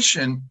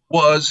explanation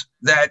was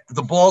that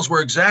the balls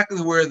were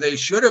exactly where they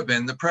should have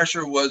been. The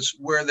pressure was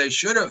where they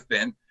should have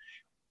been.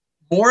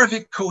 More of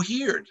it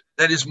cohered.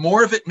 That is,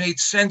 more of it made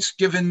sense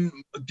given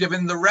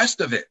the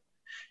rest of it.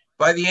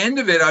 By the end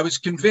of it, I was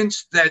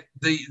convinced that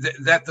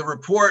the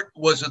report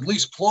was at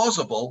least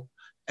plausible.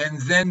 And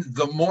then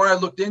the more I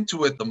looked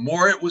into it, the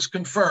more it was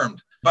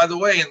confirmed. By the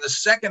way, in the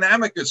second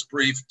amicus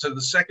brief to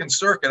the Second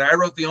Circuit, I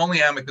wrote the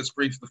only amicus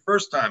brief the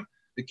first time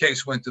the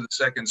case went to the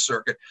Second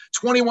Circuit.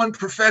 21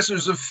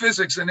 professors of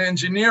physics and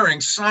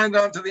engineering signed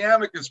on to the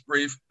amicus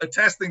brief,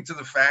 attesting to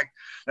the fact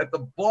that the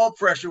ball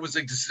pressure was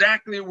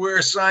exactly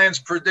where science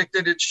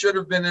predicted it should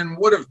have been and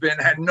would have been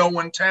had no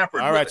one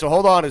tampered with it. All right, so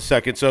hold on a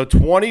second. So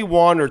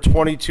 21 or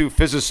 22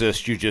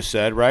 physicists, you just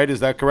said, right?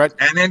 Is that correct?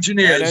 And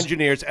engineers. And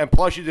engineers. And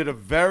plus, you did a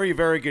very,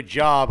 very good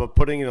job of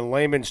putting it in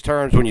layman's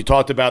terms when you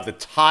talked about the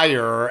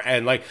tire.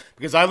 And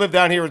because I live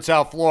down here in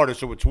South Florida,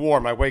 so it's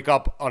warm. I wake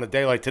up on a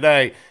day like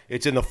today,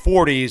 it's in the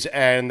 40s,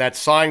 and that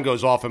sign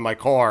goes off in my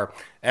car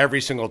every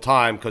single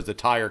time because the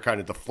tire kind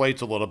of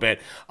deflates a little bit.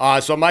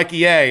 So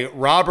Mikey A.,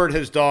 Robert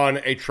has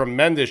done a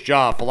tremendous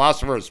job,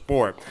 philosopher of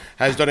sport,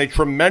 has done a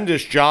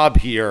tremendous job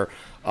here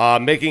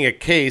making a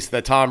case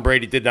that Tom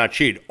Brady did not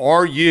cheat.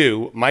 Are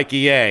you,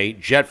 Mikey A.,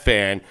 Jet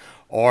fan,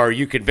 are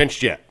you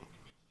convinced yet?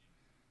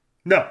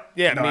 No.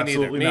 Yeah, no, me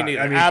absolutely neither. not. Me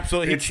neither. I mean,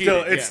 Absolutely,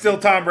 it's still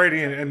Tom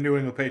Brady and New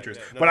England Patriots.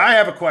 But I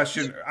have a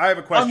question.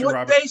 On what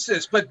Robert.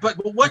 basis? But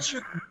what's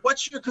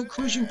your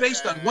conclusion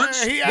based on?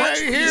 What's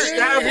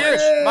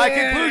established? My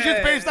conclusion's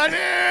based on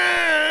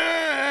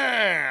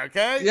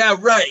okay. Yeah,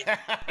 right.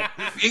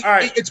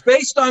 right. It's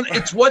based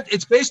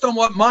on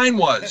what mine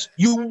was.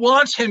 You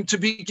want him to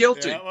be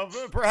guilty. Yeah,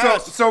 well,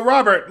 so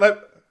Robert,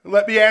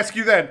 let me ask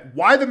you then: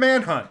 why the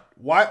manhunt?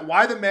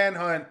 Why the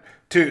manhunt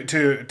to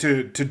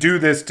do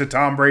this to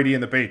Tom Brady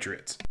and the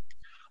Patriots?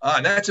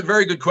 That's a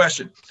very good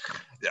question.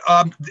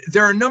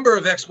 There are a number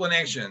of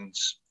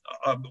explanations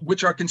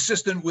which are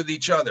consistent with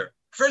each other.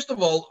 First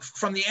of all,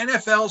 from the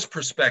NFL's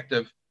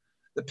perspective,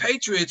 the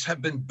Patriots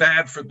have been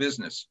bad for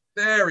business,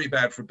 very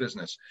bad for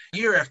business.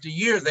 Year after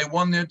year, they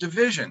won their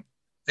division.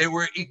 They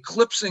were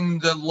eclipsing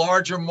the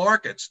larger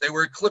markets. They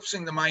were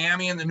eclipsing the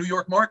Miami and the New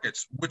York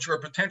markets, which are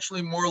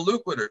potentially more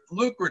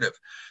lucrative.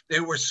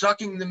 They were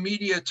sucking the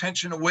media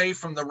attention away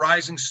from the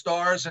rising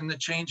stars and the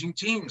changing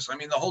teams. I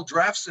mean, the whole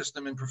draft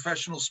system in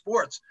professional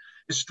sports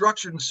is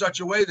structured in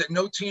such a way that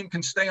no team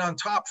can stay on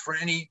top for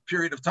any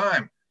period of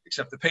time,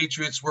 except the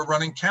Patriots were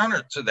running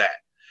counter to that.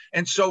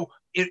 And so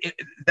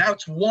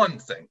that's one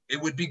thing. It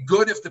would be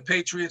good if the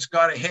Patriots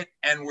got a hit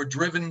and were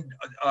driven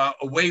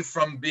away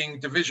from being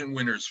division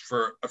winners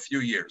for a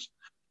few years.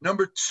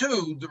 Number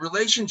two, the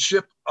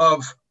relationship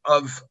of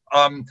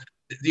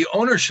the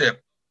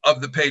ownership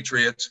of the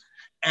Patriots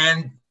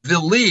and the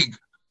league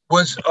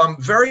was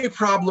very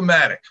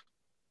problematic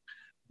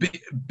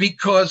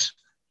because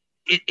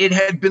it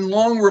had been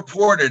long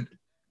reported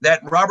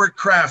that Robert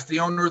Kraft, the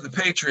owner of the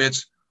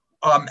Patriots,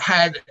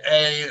 had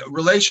a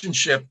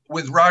relationship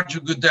with Roger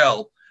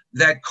Goodell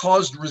that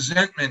caused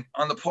resentment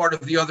on the part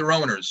of the other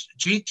owners.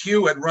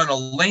 GQ had run a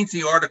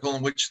lengthy article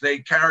in which they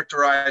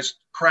characterized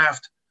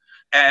Kraft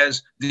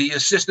as the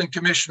assistant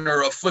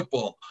commissioner of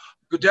football.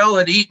 Goodell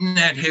had eaten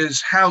at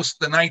his house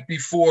the night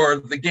before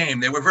the game.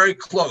 They were very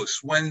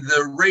close. When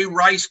the Ray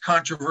Rice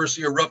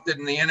controversy erupted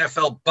and the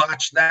NFL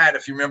botched that,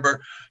 if you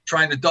remember,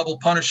 trying to double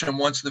punish him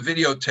once the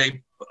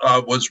videotape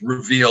was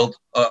revealed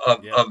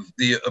of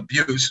the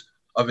abuse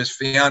of his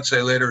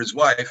fiancée, later his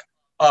wife.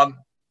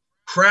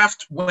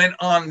 Kraft went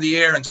on the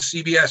air in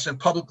CBS and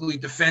publicly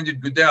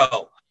defended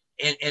Goodell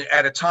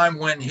at a time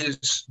when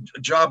his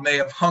job may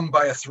have hung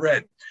by a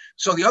thread.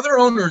 So the other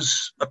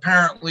owners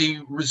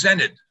apparently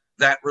resented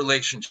that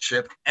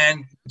relationship,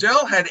 and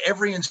Goodell had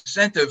every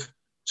incentive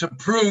to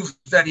prove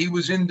that he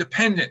was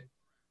independent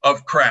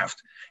of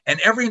Kraft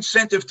and every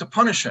incentive to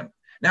punish him.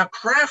 Now,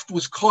 Kraft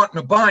was caught in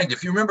a bind.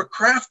 If you remember,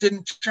 Kraft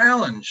didn't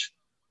challenge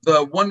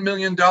the $1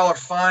 million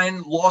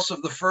fine, loss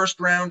of the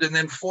first round, and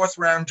then fourth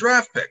round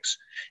draft picks.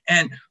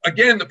 And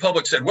again, the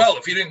public said, well,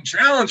 if he didn't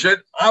challenge it,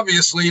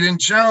 obviously he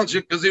didn't challenge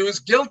it because he was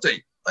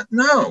guilty. But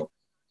no,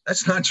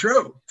 that's not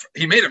true.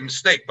 He made a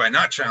mistake by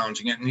not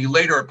challenging it, and he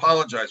later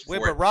apologized for it.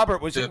 But Robert,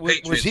 was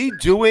he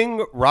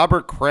doing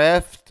Robert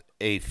Kraft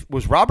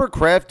was Robert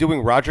Kraft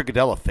doing Roger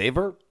Goodell a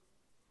favor?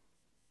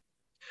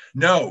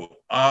 No,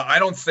 I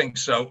don't think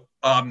so.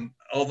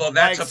 Although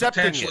that's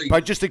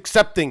by just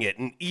accepting it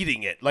and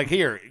eating it. Like,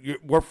 here,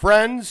 we're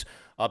friends.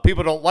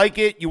 People don't like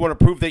it. You want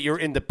to prove that you're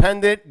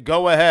independent?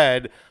 Go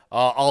ahead.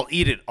 I'll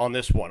eat it on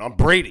this one. I'm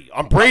Brady.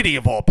 I'm Brady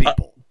of all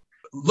people.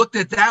 looked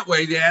at that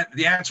way,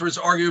 the answer is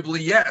arguably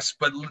yes,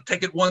 but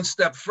take it one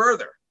step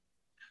further.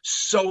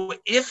 So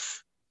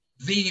if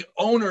the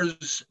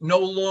owners no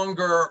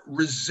longer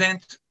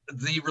resent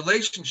the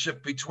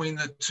relationship between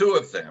the two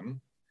of them,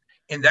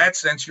 in that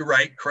sense, you're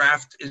right,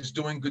 Kraft is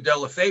doing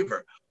Goodell a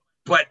favor.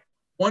 But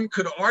one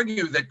could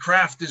argue that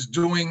Kraft is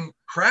doing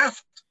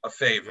Kraft a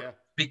favor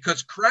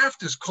because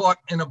Kraft is caught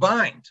in a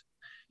bind.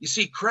 You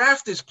see,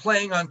 Kraft is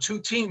playing on two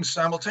teams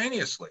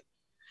simultaneously.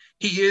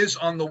 He is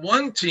on the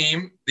one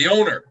team, the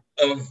owner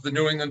of the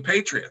New England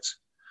Patriots,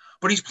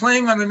 but he's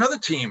playing on another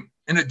team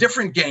in a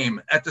different game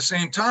at the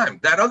same time.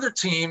 That other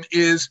team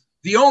is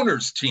the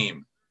owner's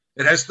team.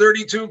 It has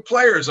 32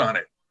 players on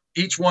it,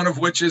 each one of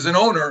which is an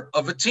owner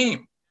of a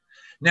team.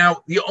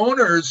 Now, the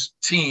owner's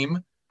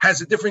team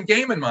has a different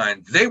game in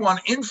mind. They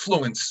want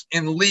influence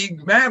in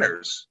league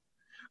matters.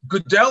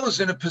 Goodell is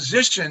in a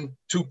position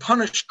to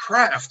punish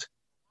Kraft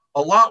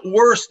a lot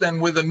worse than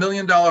with $1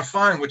 million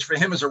fine, which for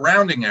him is a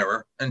rounding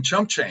error and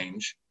chump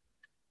change.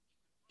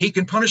 He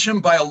can punish him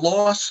by a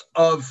loss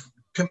of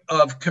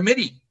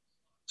committee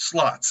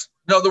slots.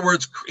 In other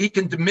words, he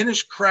can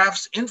diminish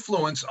Kraft's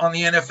influence on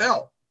the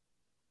NFL.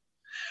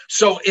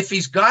 So if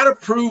he's got to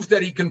prove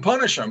that he can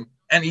punish him,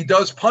 and he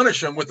does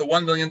punish him with the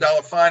 $1 million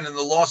fine and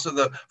the loss of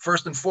the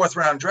first and fourth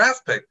round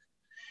draft pick,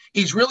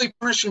 he's really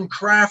punishing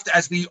Kraft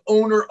as the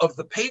owner of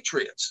the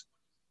Patriots.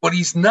 But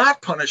he's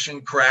not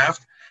punishing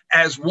Kraft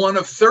as one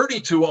of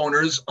 32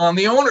 owners on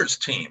the owner's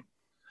team,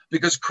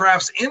 because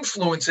Kraft's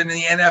influence in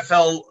the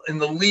NFL, in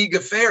the league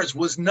affairs,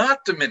 was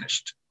not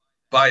diminished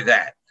by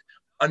that.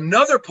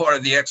 Another part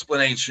of the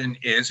explanation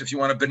is, if you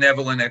want a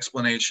benevolent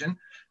explanation,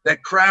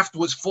 that Kraft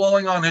was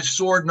falling on his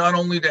sword not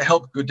only to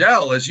help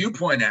Goodell, as you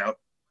point out,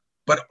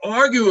 but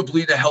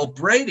arguably to help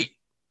Brady.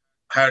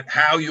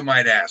 How you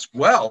might ask?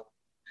 Well,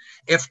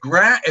 if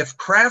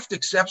Kraft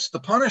accepts the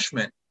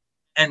punishment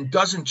and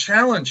doesn't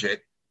challenge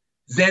it,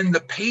 then the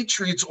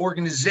Patriots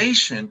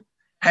organization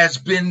has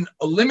been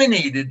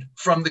eliminated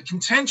from the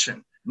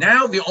contention.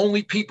 Now the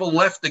only people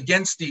left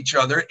against each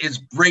other is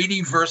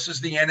Brady versus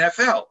the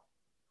NFL.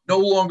 No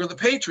longer the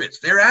Patriots.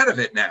 They're out of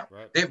it now.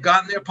 Right. They've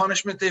gotten their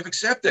punishment. They've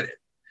accepted it.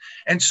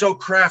 And so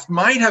Kraft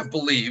might have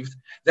believed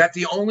that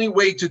the only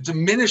way to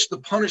diminish the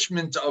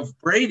punishment of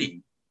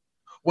Brady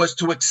was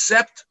to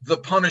accept the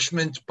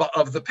punishment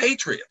of the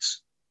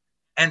Patriots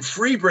and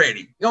free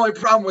Brady. The only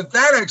problem with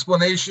that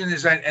explanation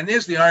is that, and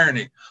there's the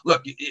irony.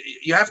 Look,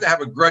 you have to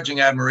have a grudging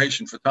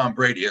admiration for Tom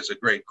Brady as a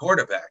great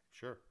quarterback.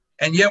 Sure.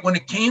 And yet when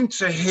it came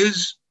to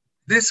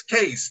this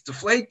case,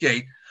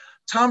 Deflategate,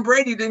 Tom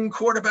Brady didn't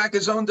quarterback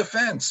his own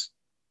defense.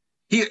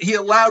 He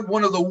allowed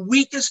one of the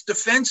weakest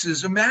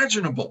defenses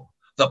imaginable.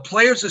 The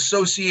Players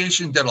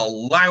Association did a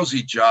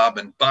lousy job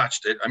and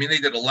botched it. I mean, they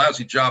did a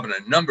lousy job in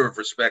a number of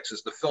respects,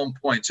 as the film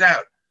points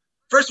out.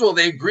 First of all,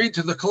 they agreed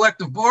to the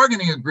collective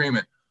bargaining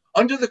agreement.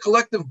 Under the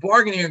collective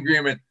bargaining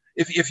agreement,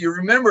 if you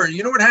remember,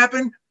 you know what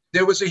happened?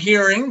 There was a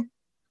hearing.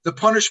 The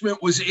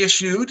punishment was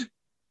issued.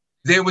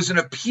 There was an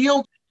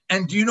appeal.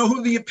 And do you know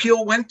who the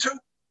appeal went to?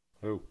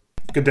 Who?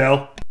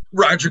 Goodell.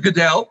 Roger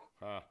Goodell.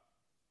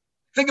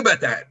 Think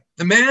about that.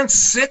 The man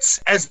sits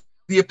as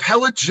the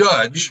appellate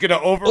judge. He's going to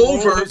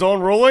overrule his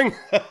own ruling?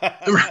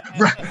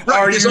 right,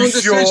 Are his you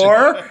own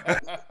sure?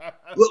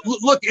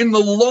 Look, in the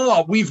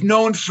law, we've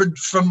known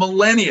for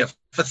millennia,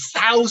 for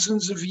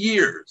thousands of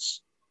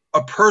years,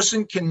 a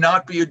person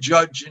cannot be a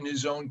judge in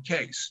his own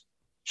case.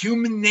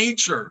 Human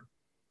nature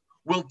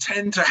will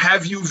tend to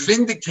have you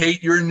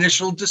vindicate your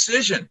initial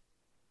decision.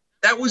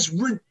 That was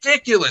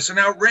ridiculous and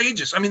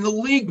outrageous. I mean, the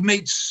league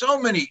made so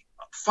many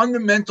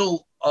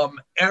fundamental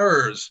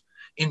errors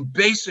in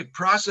basic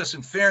process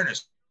and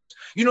fairness.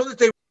 You know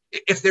that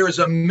if there is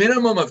a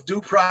minimum of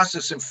due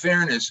process and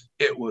fairness,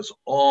 it was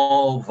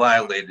all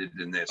violated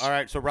in this. All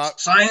right, so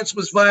science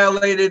was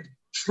violated,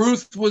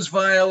 truth was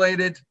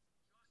violated,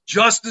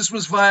 justice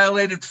was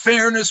violated,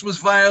 fairness was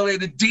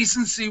violated,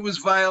 decency was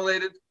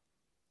violated.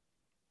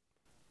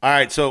 All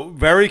right, so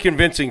very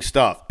convincing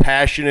stuff.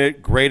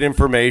 Passionate, great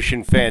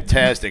information,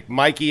 fantastic.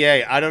 Mikey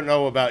A., I don't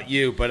know about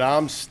you, but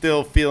I'm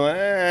still feeling...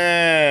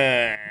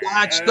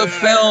 Watch the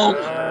film.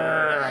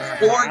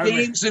 4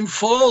 games in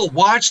full.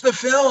 Watch the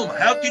film.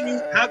 How can you...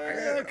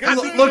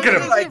 Look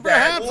at him. Like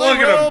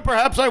that?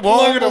 Perhaps I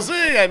won't. We'll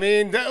see. I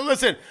mean,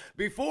 listen,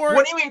 before...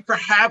 What do you mean,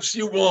 perhaps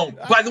you won't?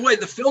 By the way,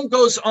 the film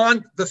goes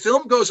on.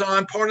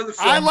 Part of the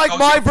film... I like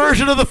my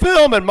version of the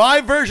film, and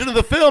my version of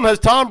the film has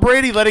Tom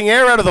Brady letting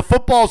air out of the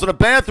footballs in a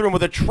bathroom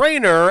with a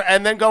trainer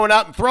and then going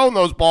out and throwing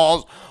those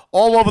balls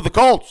all over the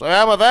Colts.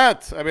 How about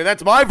that? I mean,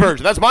 that's my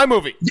version. That's my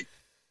movie.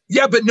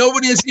 Yeah, but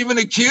nobody has even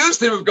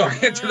accused him of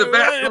going into the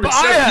bathroom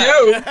except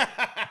you.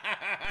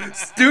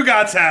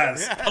 Stugotz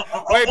has.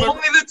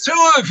 Only the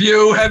two of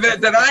you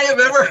that I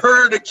have ever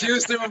heard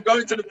accused him of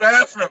going to the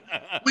bathroom,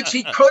 which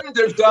he couldn't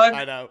have done.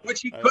 I know.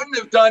 Which he couldn't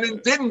have done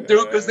and didn't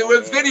do because there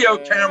were video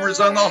cameras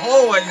on the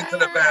hallway into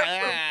the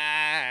bathroom.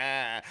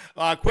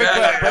 But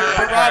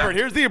Robert,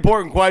 here's the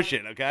important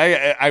question,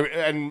 okay?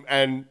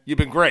 And you've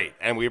been great,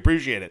 and we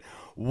appreciate it.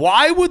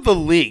 Why would the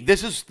league?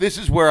 This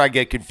is where I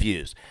get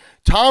confused.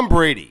 Tom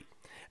Brady,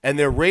 and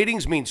their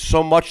ratings mean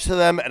so much to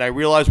them, and I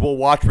realize we'll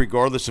watch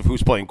regardless of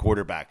who's playing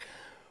quarterback.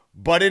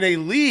 But in a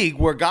league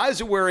where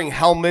guys are wearing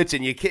helmets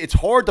and it's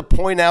hard to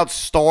point out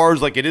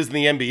stars like it is in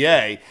the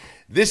NBA,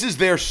 this is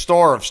their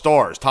star of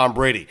stars, Tom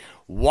Brady.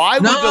 Why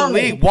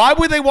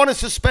would they want to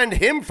suspend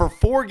him for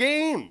 4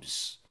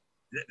 games?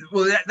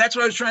 Well, that's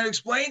what I was trying to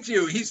explain to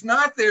you. He's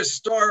not their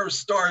star of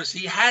stars.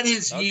 He had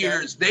his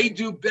years. They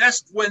do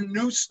best when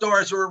new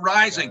stars are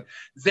arising. Okay.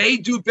 They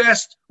do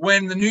best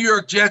when the New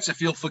York Jets,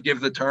 if you'll forgive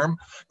the term,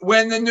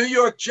 when the New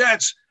York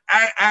Jets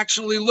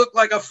actually look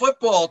like a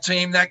football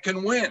team that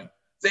can win.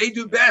 They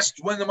do best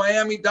when the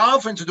Miami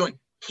Dolphins are doing.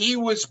 He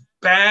was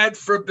bad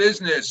for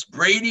business.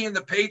 Brady and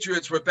the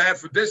Patriots were bad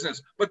for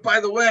business. But by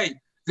the way,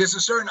 there's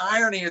a certain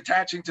irony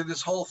attaching to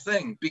this whole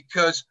thing,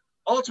 because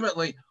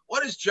ultimately,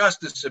 what is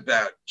justice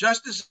about?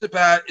 Justice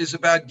is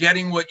about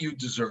getting what you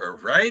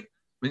deserve, right?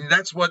 I mean,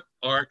 that's what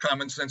our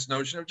common sense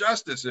notion of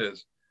justice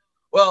is.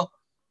 Well,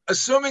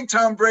 assuming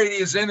Tom Brady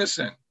is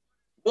innocent,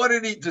 what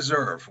did he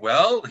deserve?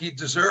 Well, he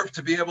deserved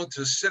to be able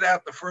to sit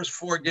out the first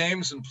 4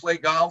 games and play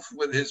golf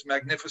with his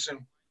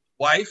magnificent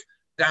wife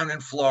down in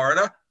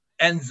Florida,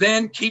 and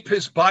then keep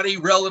his body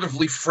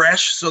relatively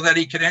fresh so that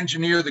he could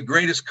engineer the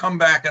greatest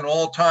comeback of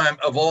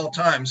all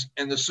times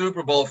in the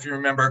Super Bowl, if you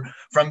remember,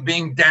 from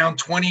being down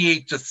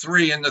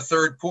 28-3 in the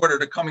third quarter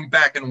to coming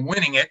back and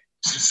winning it.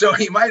 So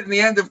he might in the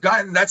end have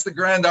gotten, that's the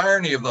grand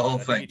irony of the whole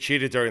thing. He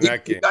cheated during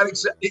that game.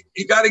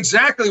 He got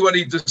exactly what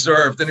he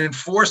deserved, an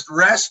enforced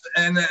rest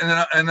and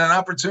an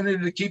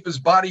opportunity to keep his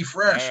body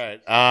fresh.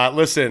 All right.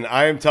 Listen,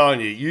 I am telling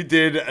you, you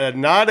did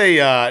not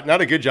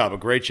a good job, a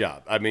great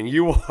job. I mean,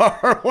 you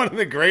are one of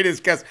the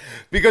greatest guests,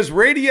 because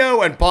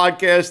radio and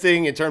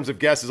podcasting in terms of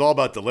guests is all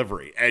about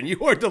delivery, and you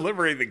are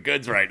delivering the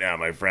goods right now,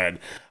 my friend.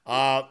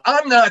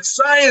 I'm not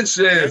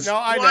sciences. No,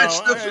 I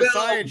Watch know. the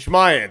film.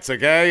 Science,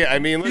 okay? I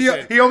mean,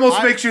 listen. He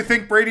almost makes you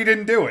think Brady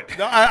didn't do it.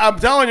 No, I'm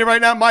telling you right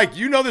now, Mike,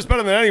 you know this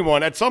better than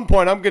anyone. At some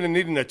point, I'm going to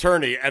need an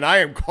attorney, and I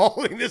am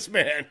calling this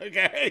man,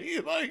 okay?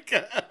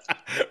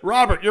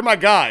 Robert, you're my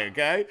guy,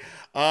 okay?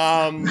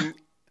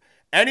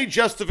 Any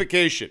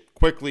justification,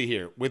 quickly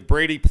here, with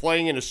Brady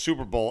playing in a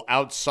Super Bowl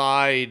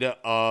outside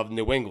of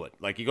New England?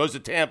 Like, he goes to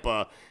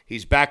Tampa,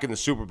 he's back in the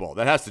Super Bowl.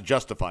 That has to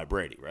justify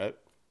Brady, right?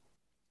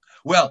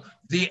 Well,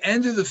 the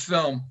end of the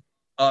film,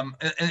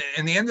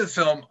 in the end of the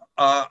film,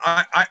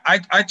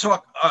 I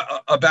talk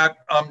about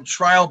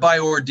trial by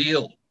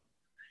ordeal.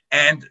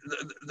 And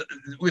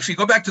if you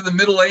go back to the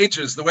Middle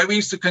Ages, the way they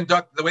used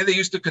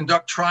to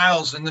conduct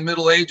trials in the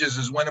Middle Ages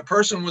is when a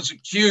person was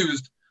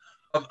accused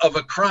of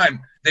a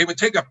crime, they would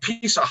take a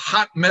piece of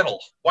hot metal,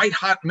 white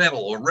hot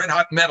metal or red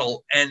hot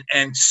metal,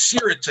 and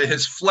sear it to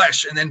his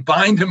flesh and then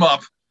bind him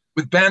up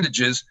with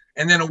bandages.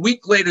 And then a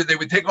week later, they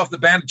would take off the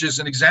bandages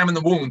and examine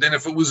the wound. And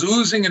if it was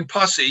oozing and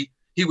pussy,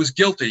 he was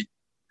guilty.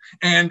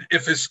 And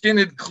if his skin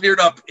had cleared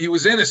up, he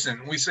was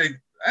innocent. And we say,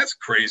 that's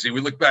crazy. We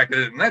look back at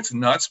it, and that's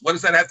nuts. What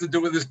does that have to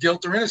do with his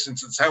guilt or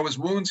innocence? It's how his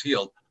wounds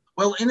healed.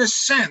 Well, in a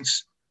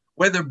sense,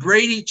 whether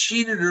Brady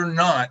cheated or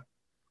not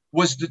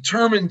was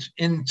determined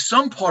in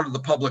some part of the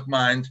public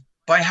mind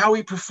by how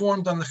he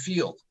performed on the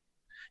field.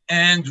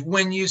 And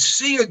when you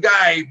see a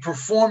guy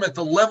perform at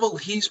the level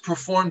he's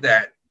performed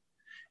at,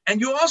 and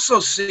you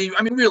also see,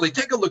 I mean, really,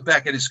 take a look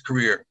back at his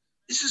career.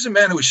 This is a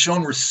man who has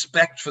shown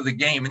respect for the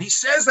game. And he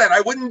says that,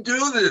 I wouldn't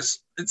do this.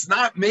 It's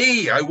not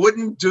me. I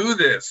wouldn't do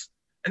this.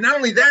 And not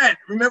only that,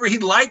 remember, he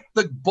liked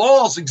the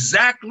balls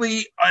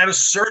exactly at a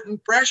certain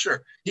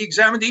pressure. He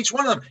examined each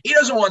one of them. He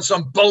doesn't want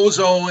some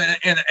bozo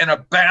in a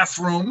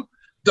bathroom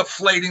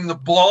deflating the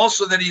ball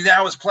so that he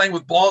now is playing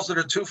with balls that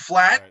are too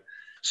flat. Right.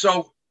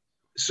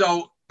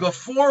 So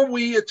before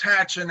we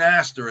attach an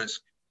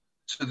asterisk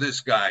to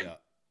this guy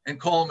and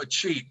call him a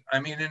cheat, I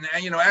mean,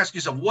 and ask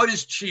yourself, what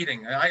is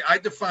cheating? I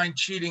define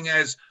cheating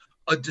as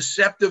a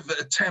deceptive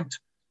attempt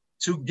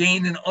to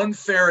gain an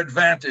unfair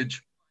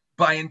advantage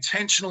by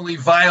intentionally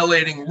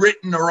violating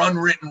written or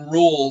unwritten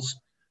rules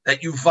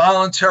that you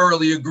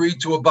voluntarily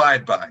agreed to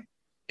abide by.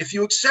 If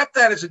you accept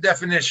that as a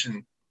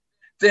definition,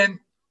 then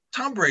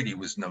Tom Brady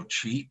was no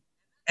cheat.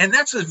 And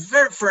that's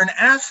for an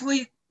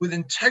athlete with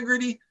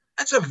integrity,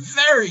 that's a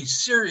very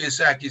serious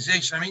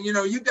accusation. I mean,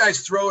 you guys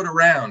throw it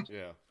around.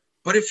 Yeah.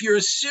 But if you're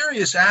a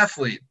serious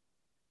athlete,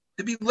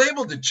 to be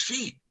labeled a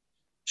cheat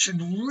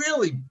should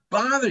really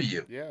bother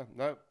you. Yeah.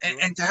 No.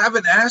 And to have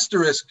an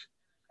asterisk.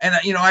 And,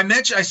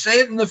 I say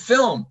it in the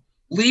film.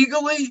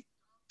 Legally,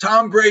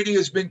 Tom Brady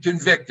has been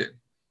convicted.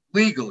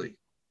 Legally.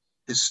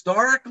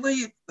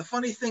 Historically, the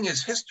funny thing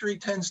is history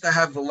tends to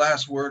have the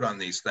last word on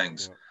these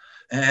things.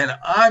 Yeah. And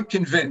I'm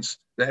convinced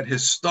that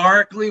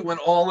historically, when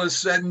all is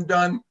said and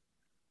done,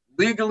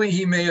 legally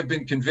he may have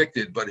been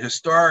convicted, but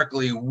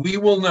historically we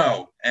will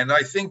know. And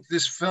I think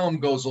this film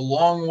goes a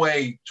long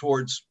way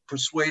towards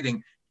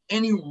persuading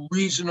any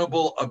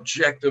reasonable,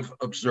 objective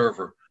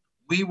observer.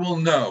 We will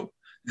know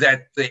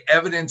that the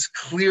evidence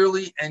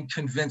clearly and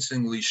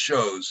convincingly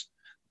shows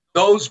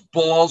those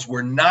balls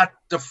were not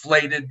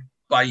deflated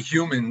by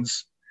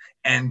humans,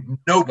 and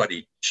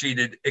nobody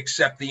cheated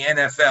except the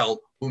NFL,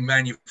 who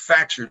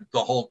manufactured the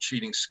whole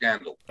cheating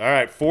scandal. All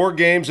right, 4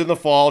 games in the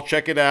fall.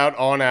 Check it out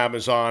on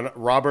Amazon.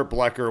 Robert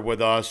Blecker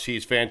with us.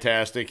 He's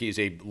fantastic. He's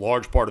a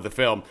large part of the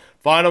film.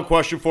 Final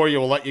question for you.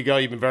 We'll let you go.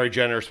 You've been very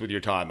generous with your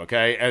time,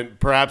 okay? And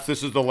perhaps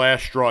this is the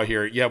last straw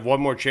here. You have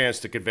one more chance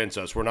to convince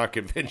us. We're not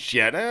convinced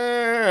yet.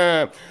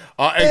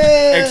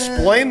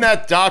 Explain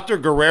that Dr.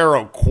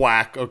 Guerrero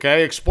quack,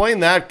 okay? Explain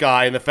that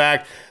guy and the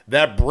fact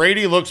that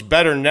Brady looks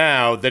better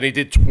now than he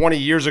did 20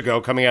 years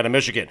ago coming out of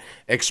Michigan.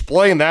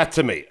 Explain that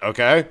to me,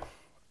 okay?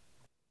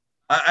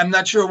 I'm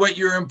not sure what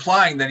you're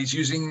implying, that he's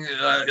using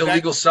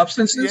illegal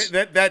substances?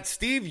 That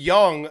Steve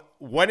Young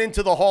went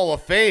into the Hall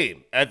of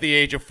Fame at the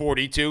age of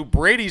 42.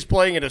 Brady's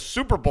playing in a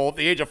Super Bowl at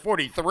the age of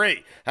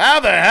 43. How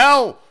the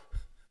hell?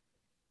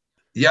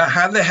 Yeah,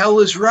 how the hell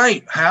is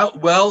right?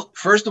 Well,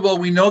 first of all,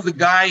 we know the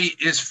guy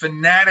is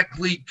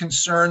fanatically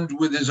concerned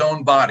with his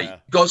own body. Yeah.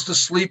 Goes to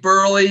sleep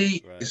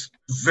early, right. Is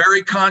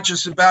very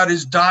conscious about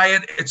his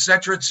diet, et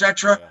cetera, et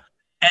cetera.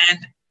 Yeah.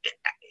 And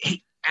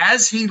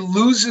as he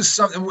loses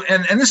something,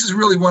 and this is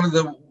really one of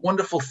the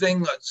wonderful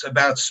things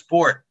about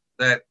sport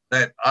that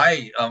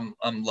I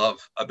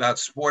love about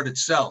sport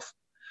itself.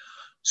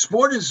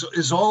 Sport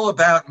is all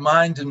about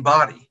mind and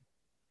body.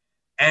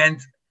 And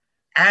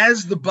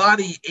as the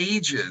body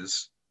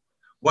ages,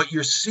 what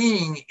you're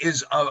seeing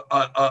is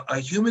a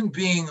human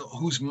being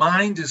whose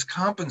mind is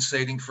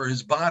compensating for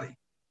his body.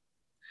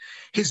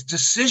 His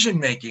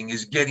decision-making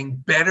is getting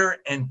better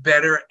and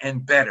better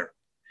and better.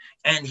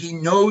 And he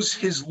knows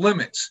his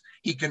limits.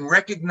 He can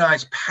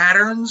recognize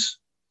patterns.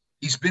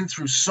 He's been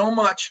through so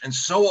much and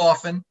so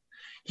often.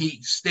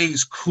 He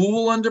stays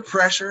cool under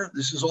pressure.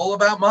 This is all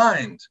about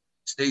mind.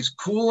 Stays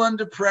cool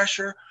under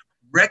pressure,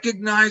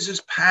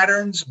 recognizes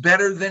patterns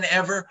better than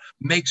ever,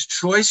 makes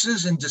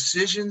choices and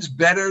decisions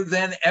better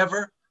than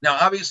ever. Now,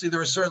 obviously,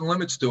 there are certain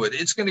limits to it.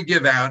 It's going to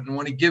give out, and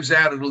when it gives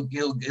out,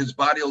 his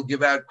body will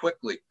give out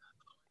quickly.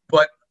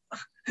 But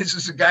this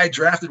is a guy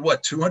drafted,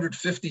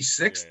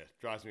 256th?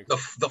 Yeah,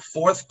 the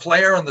 4th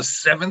player in the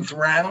 7th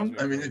round.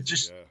 I mean, it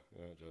just.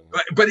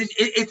 But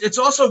it's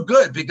also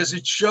good because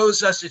it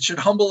shows us, it should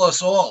humble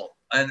us all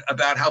and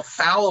about how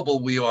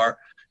fallible we are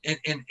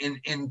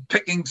in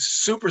picking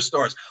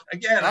superstars.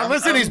 Again,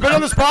 listen, he's been on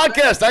this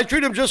podcast. I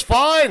treat him just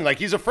fine. Like,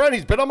 he's a friend.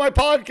 He's been on my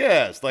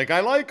podcast. Like, I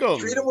like him.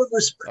 Treat him with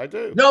respect. I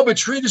do. No, but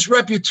treat his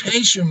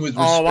reputation with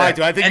respect. Oh, I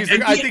do. I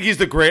think he's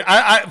the great.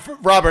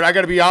 Robert, I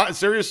got to be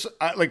serious.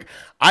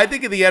 I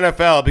think of the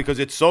NFL because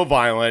it's so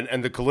violent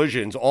and the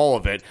collisions, all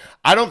of it.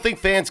 I don't think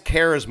fans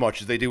care as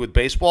much as they do with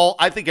baseball.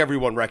 I think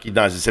everyone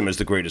recognizes him as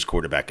the greatest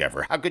quarterback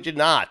ever. How could you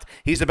not?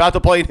 He's about to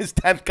play in his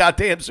 10th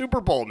goddamn Super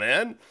Bowl,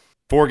 man.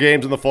 4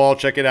 games in the fall.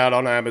 Check it out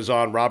on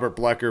Amazon. Robert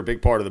Blecker,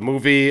 big part of the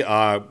movie.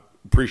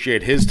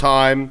 Appreciate his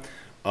time.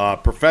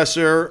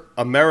 Professor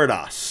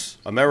Emeritus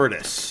at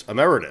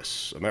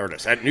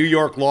New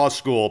York Law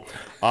School.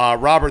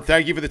 Robert,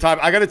 thank you for the time.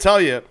 I got to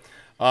tell you,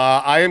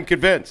 I am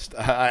convinced.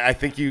 I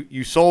think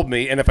you sold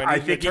me, and if I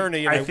need an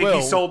attorney, I think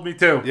he sold me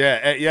too. Yeah,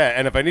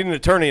 and if I need an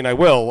attorney, and I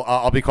will,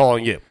 I'll be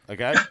calling you.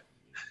 Okay.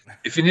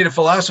 If you need a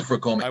philosopher,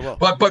 call me. I will.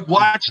 But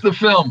watch the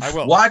film. I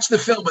will. Watch the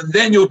film, and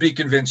then you'll be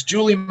convinced.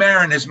 Julie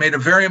Marin has made a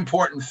very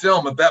important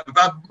film about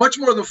much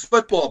more than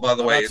football, by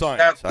the way. It's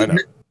science. I know.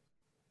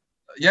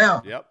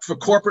 Yeah, yep. For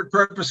corporate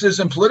purposes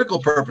and political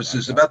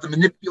purposes, about the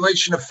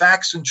manipulation of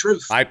facts and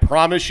truth. I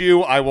promise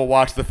you, I will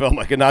watch the film.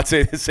 I cannot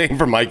say the same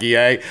for Mikey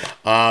A.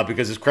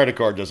 Because his credit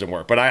card doesn't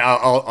work, but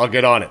I'll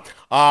get on it.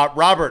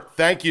 Robert,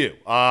 thank you.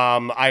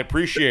 I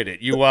appreciate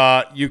it.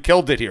 You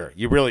killed it here.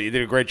 You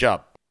did a great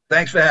job.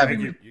 Thanks for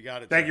having me. You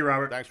got it. Thank you,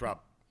 Robert. Thanks, Rob.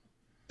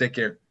 Take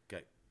care.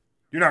 Okay.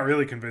 You're not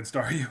really convinced,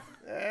 are you?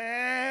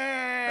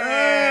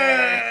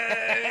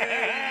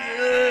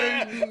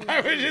 I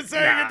was just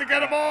saying it to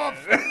get him off.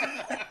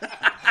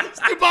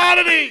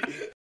 Stupidity.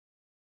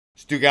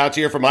 Stu Gouts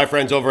here for my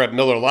friends over at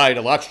Miller Lite.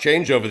 A lot's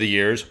changed over the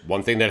years.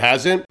 One thing that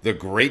hasn't, the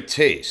great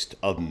taste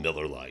of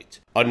Miller Lite.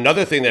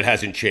 Another thing that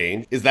hasn't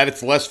changed is that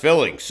it's less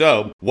filling.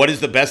 So, what is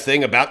the best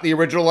thing about the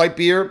original light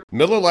beer?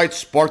 Miller Lite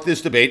sparked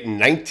this debate in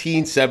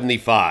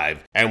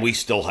 1975, and we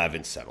still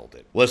haven't settled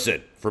it.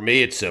 Listen, for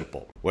me, it's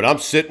simple. When I'm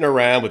sitting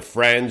around with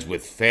friends,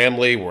 with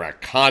family, we're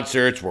at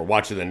concerts, we're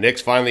watching the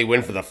Knicks finally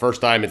win for the first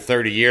time in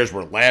 30 years,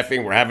 we're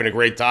laughing, we're having a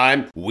great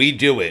time, we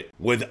do it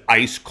with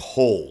ice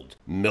cold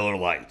Miller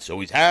Lites.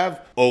 Always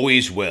have,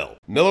 always will.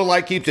 Miller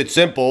Lite keeps it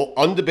simple,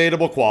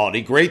 undebatable quality,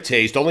 great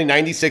taste, only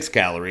 96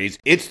 calories.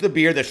 It's the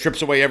beer that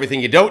strips away everything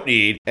you don't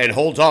need and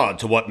holds on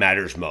to what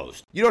matters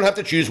most. You don't have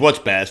to choose what's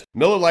best.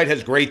 Miller Lite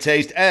has great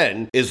taste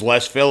and is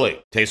less filling.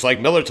 Tastes like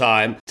Miller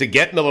time. To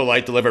get Miller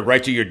Lite delivered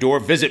right to your door,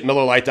 visit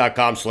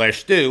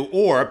MillerLite.com/stew,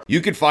 or you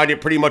can find it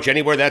pretty much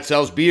anywhere that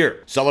sells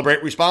beer.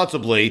 Celebrate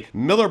responsibly.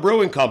 Miller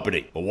Brewing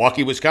Company,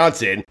 Milwaukee,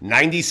 Wisconsin.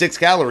 96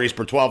 calories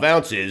per 12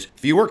 ounces.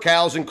 Fewer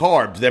calories and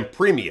carbs than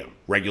premium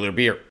regular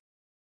beer.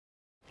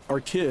 Our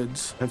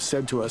kids have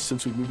said to us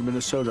since we moved to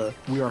Minnesota,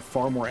 we are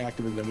far more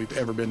active than we've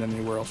ever been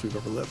anywhere else we've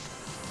ever lived.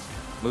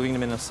 Moving to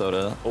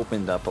Minnesota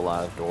opened up a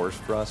lot of doors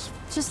for us.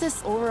 Just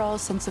this overall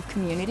sense of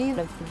community,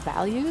 of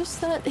values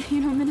that,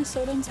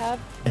 Minnesotans have.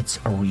 It's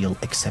a real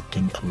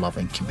accepting,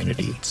 loving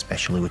community,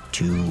 especially with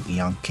 2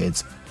 young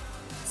kids.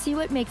 See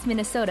what makes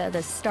Minnesota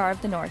the star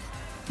of the North.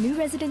 New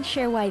residents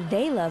share why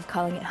they love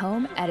calling it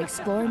home at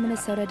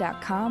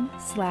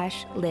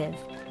exploreminnesota.com/live.